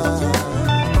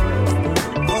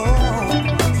 Oh,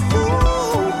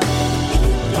 ooh,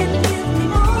 Can give me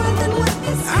more than what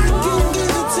is I can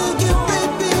give it to you,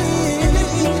 baby. Let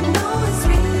me know it's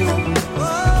real. Oh,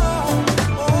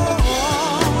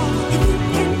 If you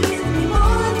can give me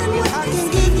more than what I is can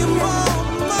give you more,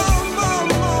 more, more,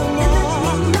 more, then let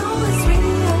more. me know it's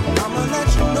real. I'ma let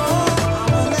you know,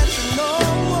 I'ma let you know.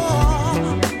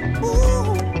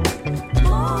 Ooh,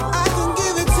 I can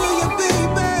give it to you,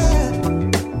 baby.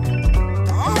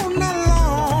 All night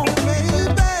long,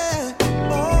 baby.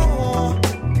 Oh,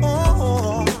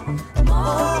 oh, oh,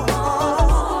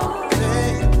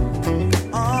 hey.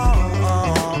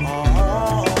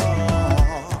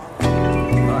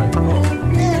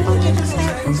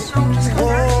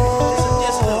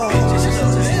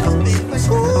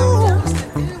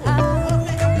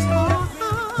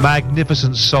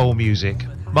 Magnificent soul music.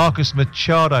 Marcus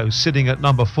Machado sitting at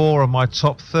number 4 on my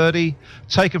top 30,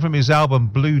 taken from his album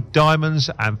Blue Diamonds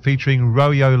and featuring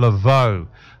Royo Laveau.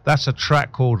 That's a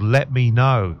track called Let Me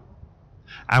Know.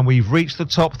 And we've reached the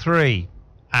top 3,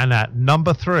 and at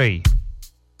number 3,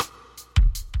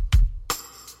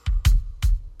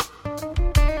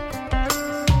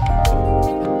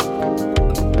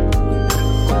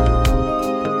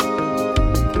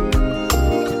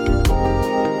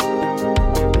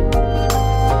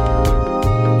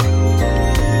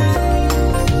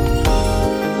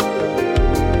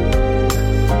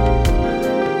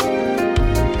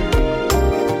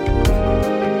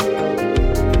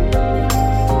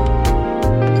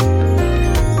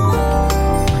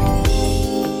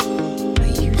 I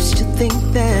used to think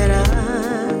that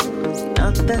I'm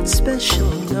not that special,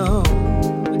 no.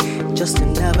 Just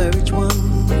an average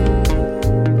one,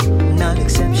 not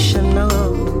exceptional.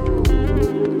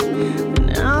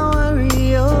 Now I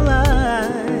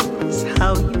realize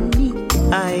how unique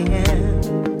I am.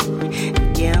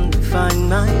 Began to find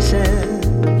myself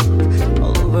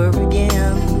all over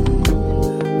again.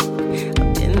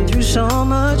 I've been through so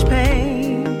much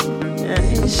pain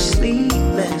and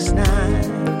sleepless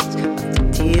nights, the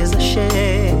tears I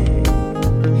shed.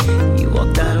 You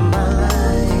walked out of my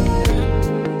life.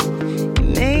 You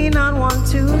may not want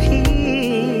to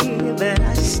hear that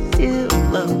I still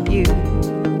love you.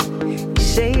 You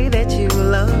say that you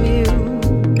love you.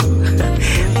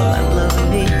 Well, I love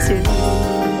me too.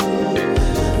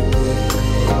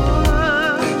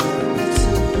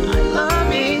 I love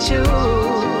me too.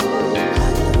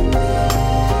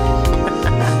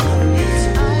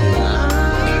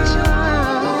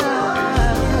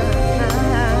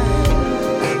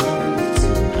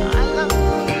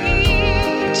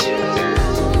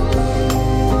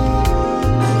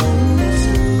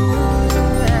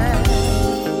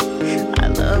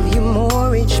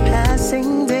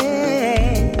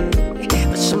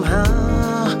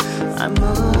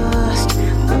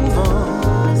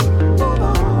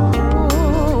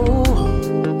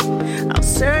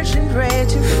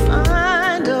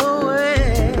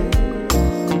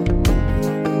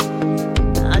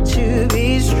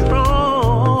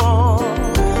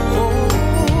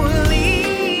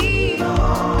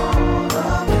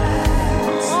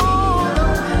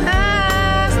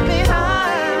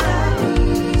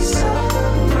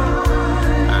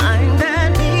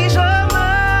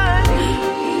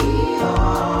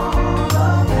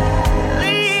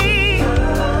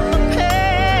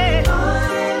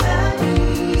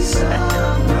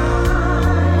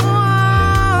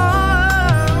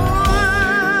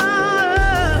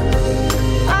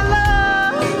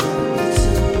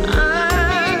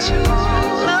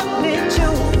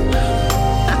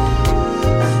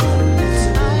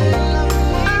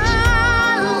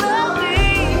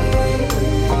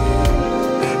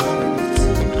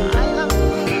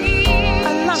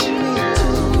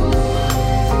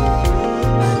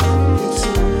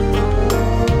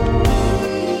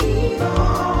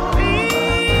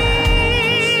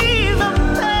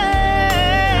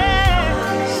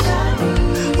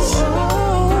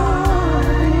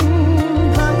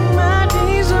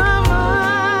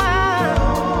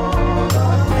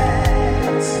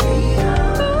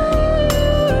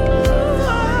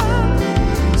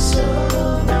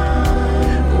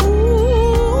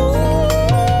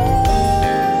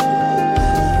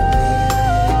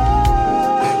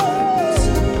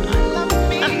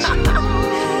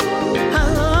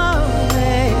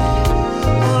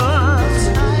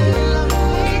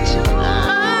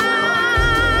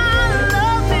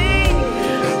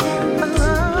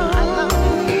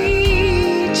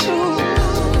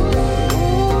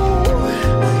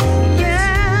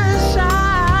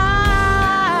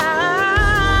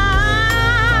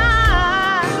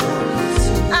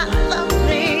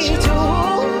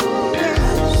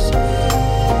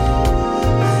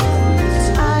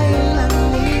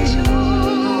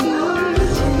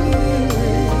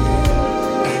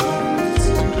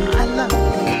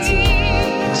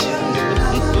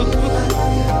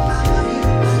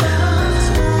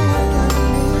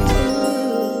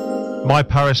 My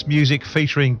Paris Music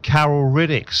featuring Carol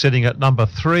Riddick sitting at number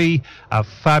 3, a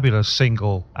fabulous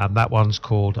single, and that one's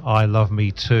called I Love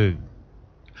Me Too.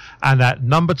 And at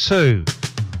number 2...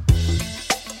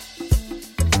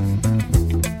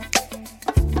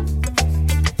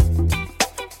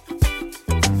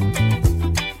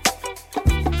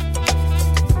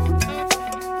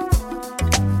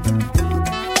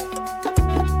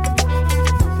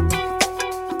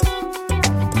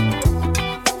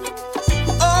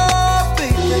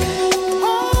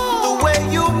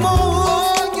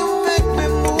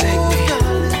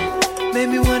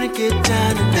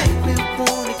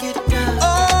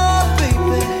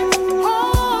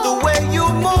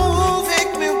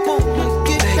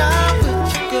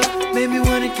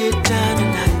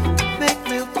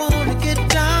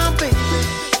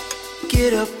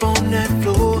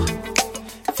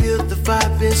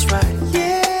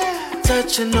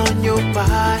 Touching on your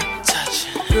body,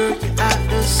 girl, you're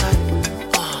out of sight.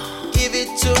 Give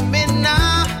it to me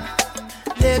now,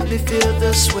 let me feel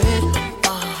the sweat.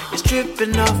 It's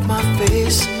dripping off my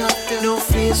face, no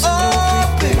fears and no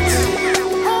regrets.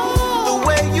 The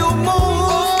way you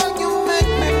move, you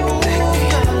make me move.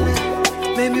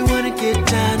 Make me wanna get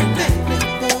down and make me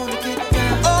wanna get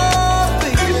down. Oh,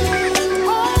 baby,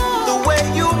 the way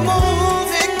you move,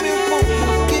 make me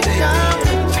wanna get down.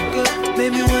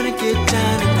 Make me wanna get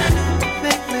down tonight.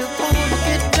 Make me wanna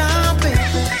get down,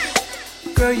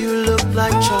 baby. Girl, you look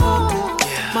like chocolate.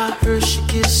 My Hershey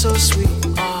kiss so sweet.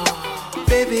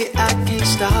 Baby, I can't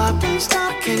stop it.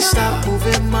 I can't stop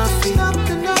moving my feet.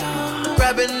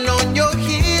 Grabbing on your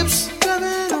hips,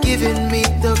 giving me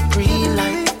the green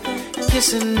light.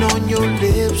 Kissing on your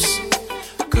lips,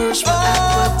 curse for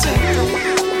appetite.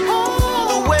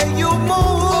 The way you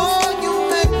move, you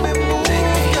make me move.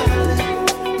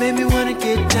 Make me wanna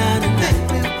get down and make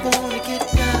me wanna get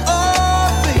down. Oh,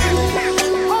 baby,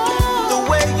 the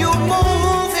way you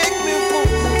move, make me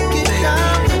wanna get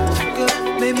down.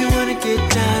 Make me wanna get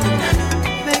down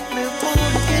and make me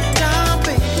wanna get down,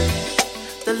 baby.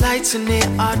 The lights in there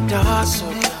are dark,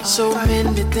 so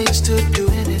many things to do.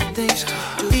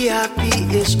 VIP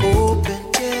is open,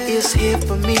 it's here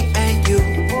for me and you.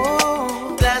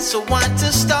 Glass of wine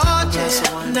to start,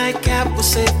 nightcap will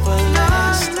save for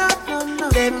last.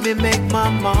 Let me make my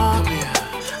mark.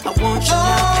 I want you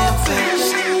now and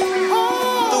fast.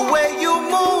 The way you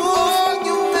move,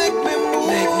 you make me move.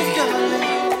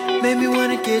 Make me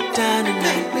wanna get down and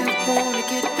make me wanna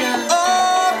get down. Oh,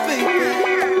 baby,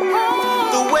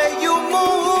 the way you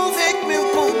move, make me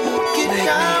wanna get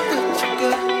down with you,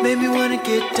 girl. Make me wanna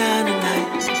get down tonight.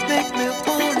 Make me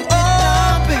wanna get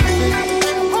down, baby.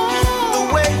 The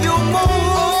way you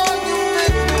move, you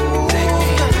make me move.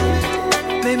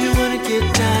 Make me wanna get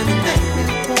down and make me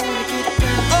wanna get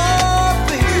down. Oh,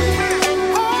 baby,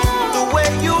 the way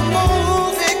you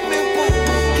move, make me wanna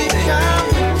get down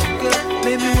with you, girl.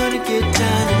 Make me wanna get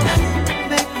down tonight.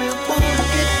 Make me wanna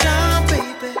get down,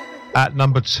 baby. At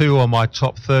number 2 on my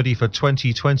top 30 for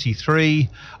 2023,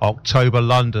 October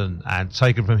London, and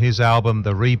taken from his album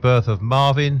The Rebirth of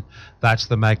Marvin, that's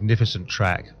the magnificent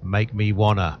track, Make Me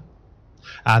Wanna.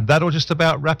 And that'll just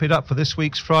about wrap it up for this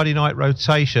week's Friday night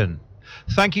rotation.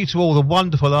 Thank you to all the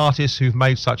wonderful artists who've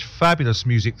made such fabulous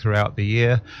music throughout the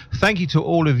year. Thank you to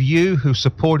all of you who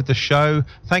supported the show.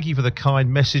 Thank you for the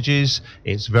kind messages.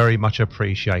 It's very much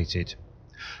appreciated.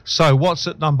 So what's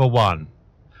at number 1?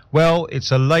 Well,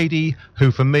 it's a lady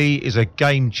who for me is a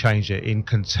game changer in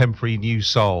contemporary new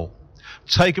soul.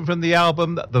 Taken from the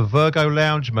album The Virgo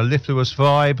Lounge Mellifluous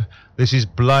Vibe, this is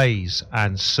Blaze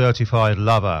and Certified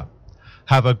Lover.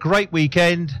 Have a great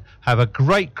weekend, have a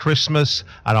great Christmas,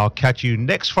 and I'll catch you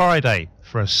next Friday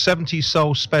for a 70s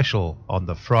Soul special on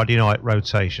the Friday night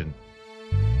rotation.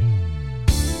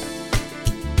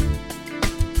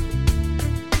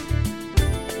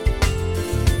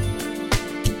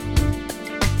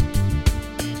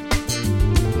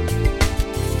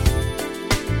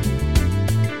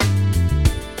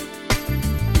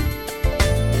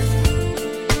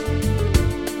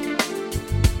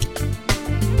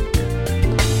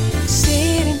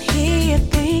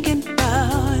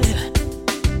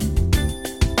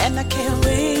 And I can't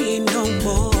wait no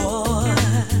more.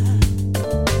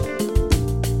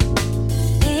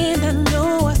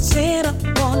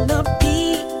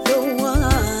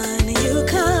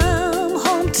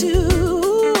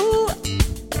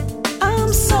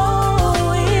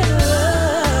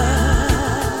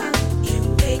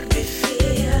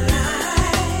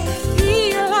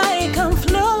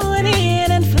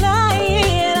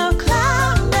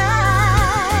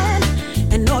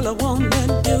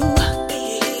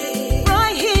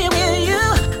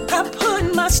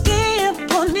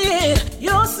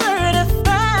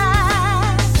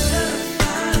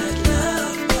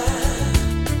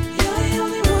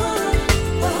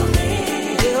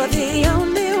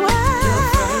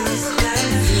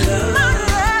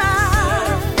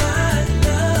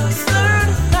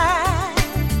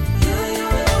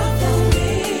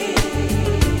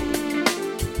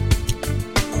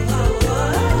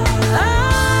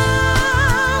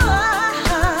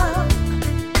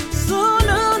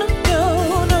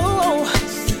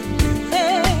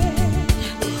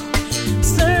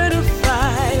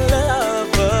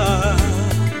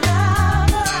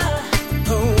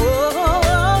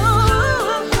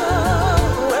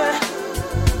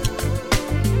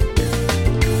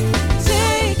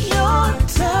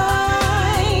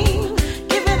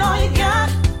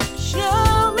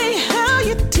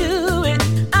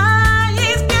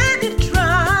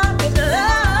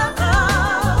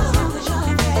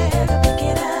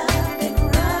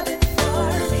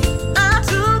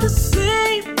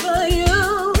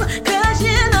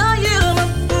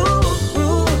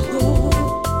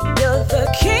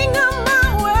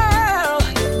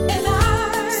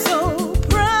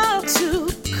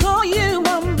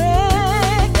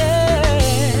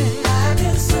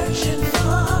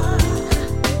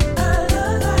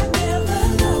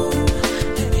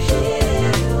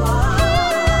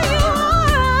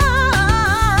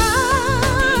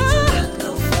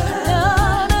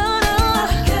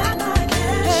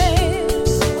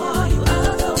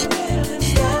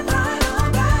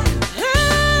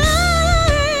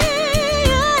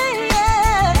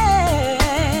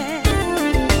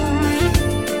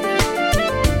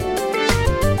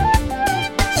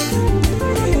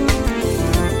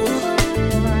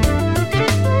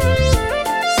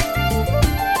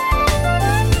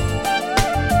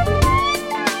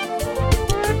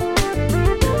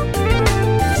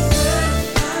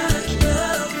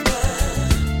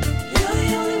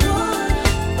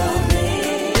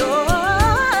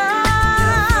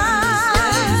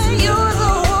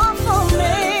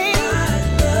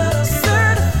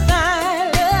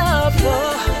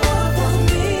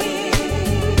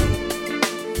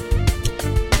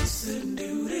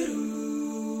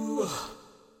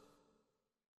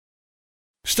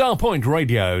 Starpoint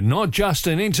Radio, not just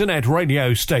an internet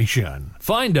radio station.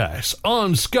 Find us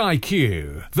on Sky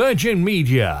Q, Virgin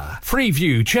Media,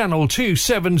 Freeview Channel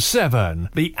 277,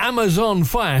 the Amazon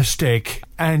Fire Stick,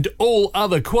 and all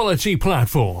other quality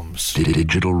platforms.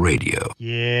 Digital radio.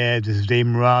 Yeah, this is Dave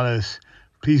Morales.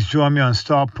 Please join me on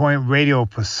Starpoint Radio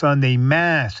for Sunday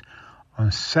Mass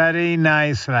on Saturday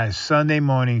night / Sunday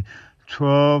morning,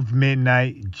 12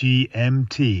 midnight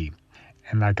GMT.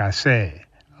 And like I said,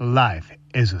 life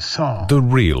is a song. The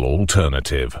real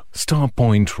alternative.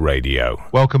 Starpoint Radio.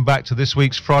 Welcome back to this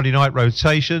week's Friday night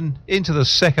rotation, into the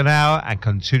second hour and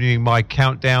continuing my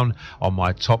countdown on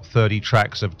my top 30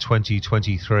 tracks of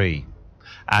 2023.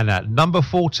 And at number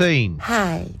 14.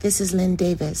 Hi, this is Lynn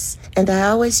Davis, and I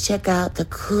always check out the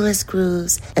coolest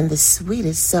grooves and the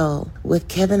sweetest soul with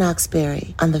Kevin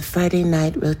Oxberry on the Friday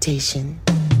night rotation.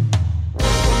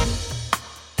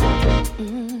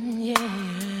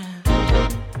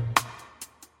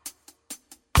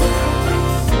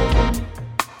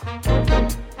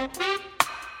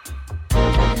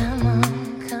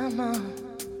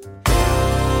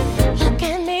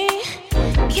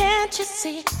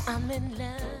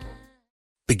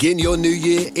 Begin your new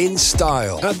year in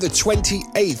style at the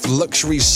 28th Luxury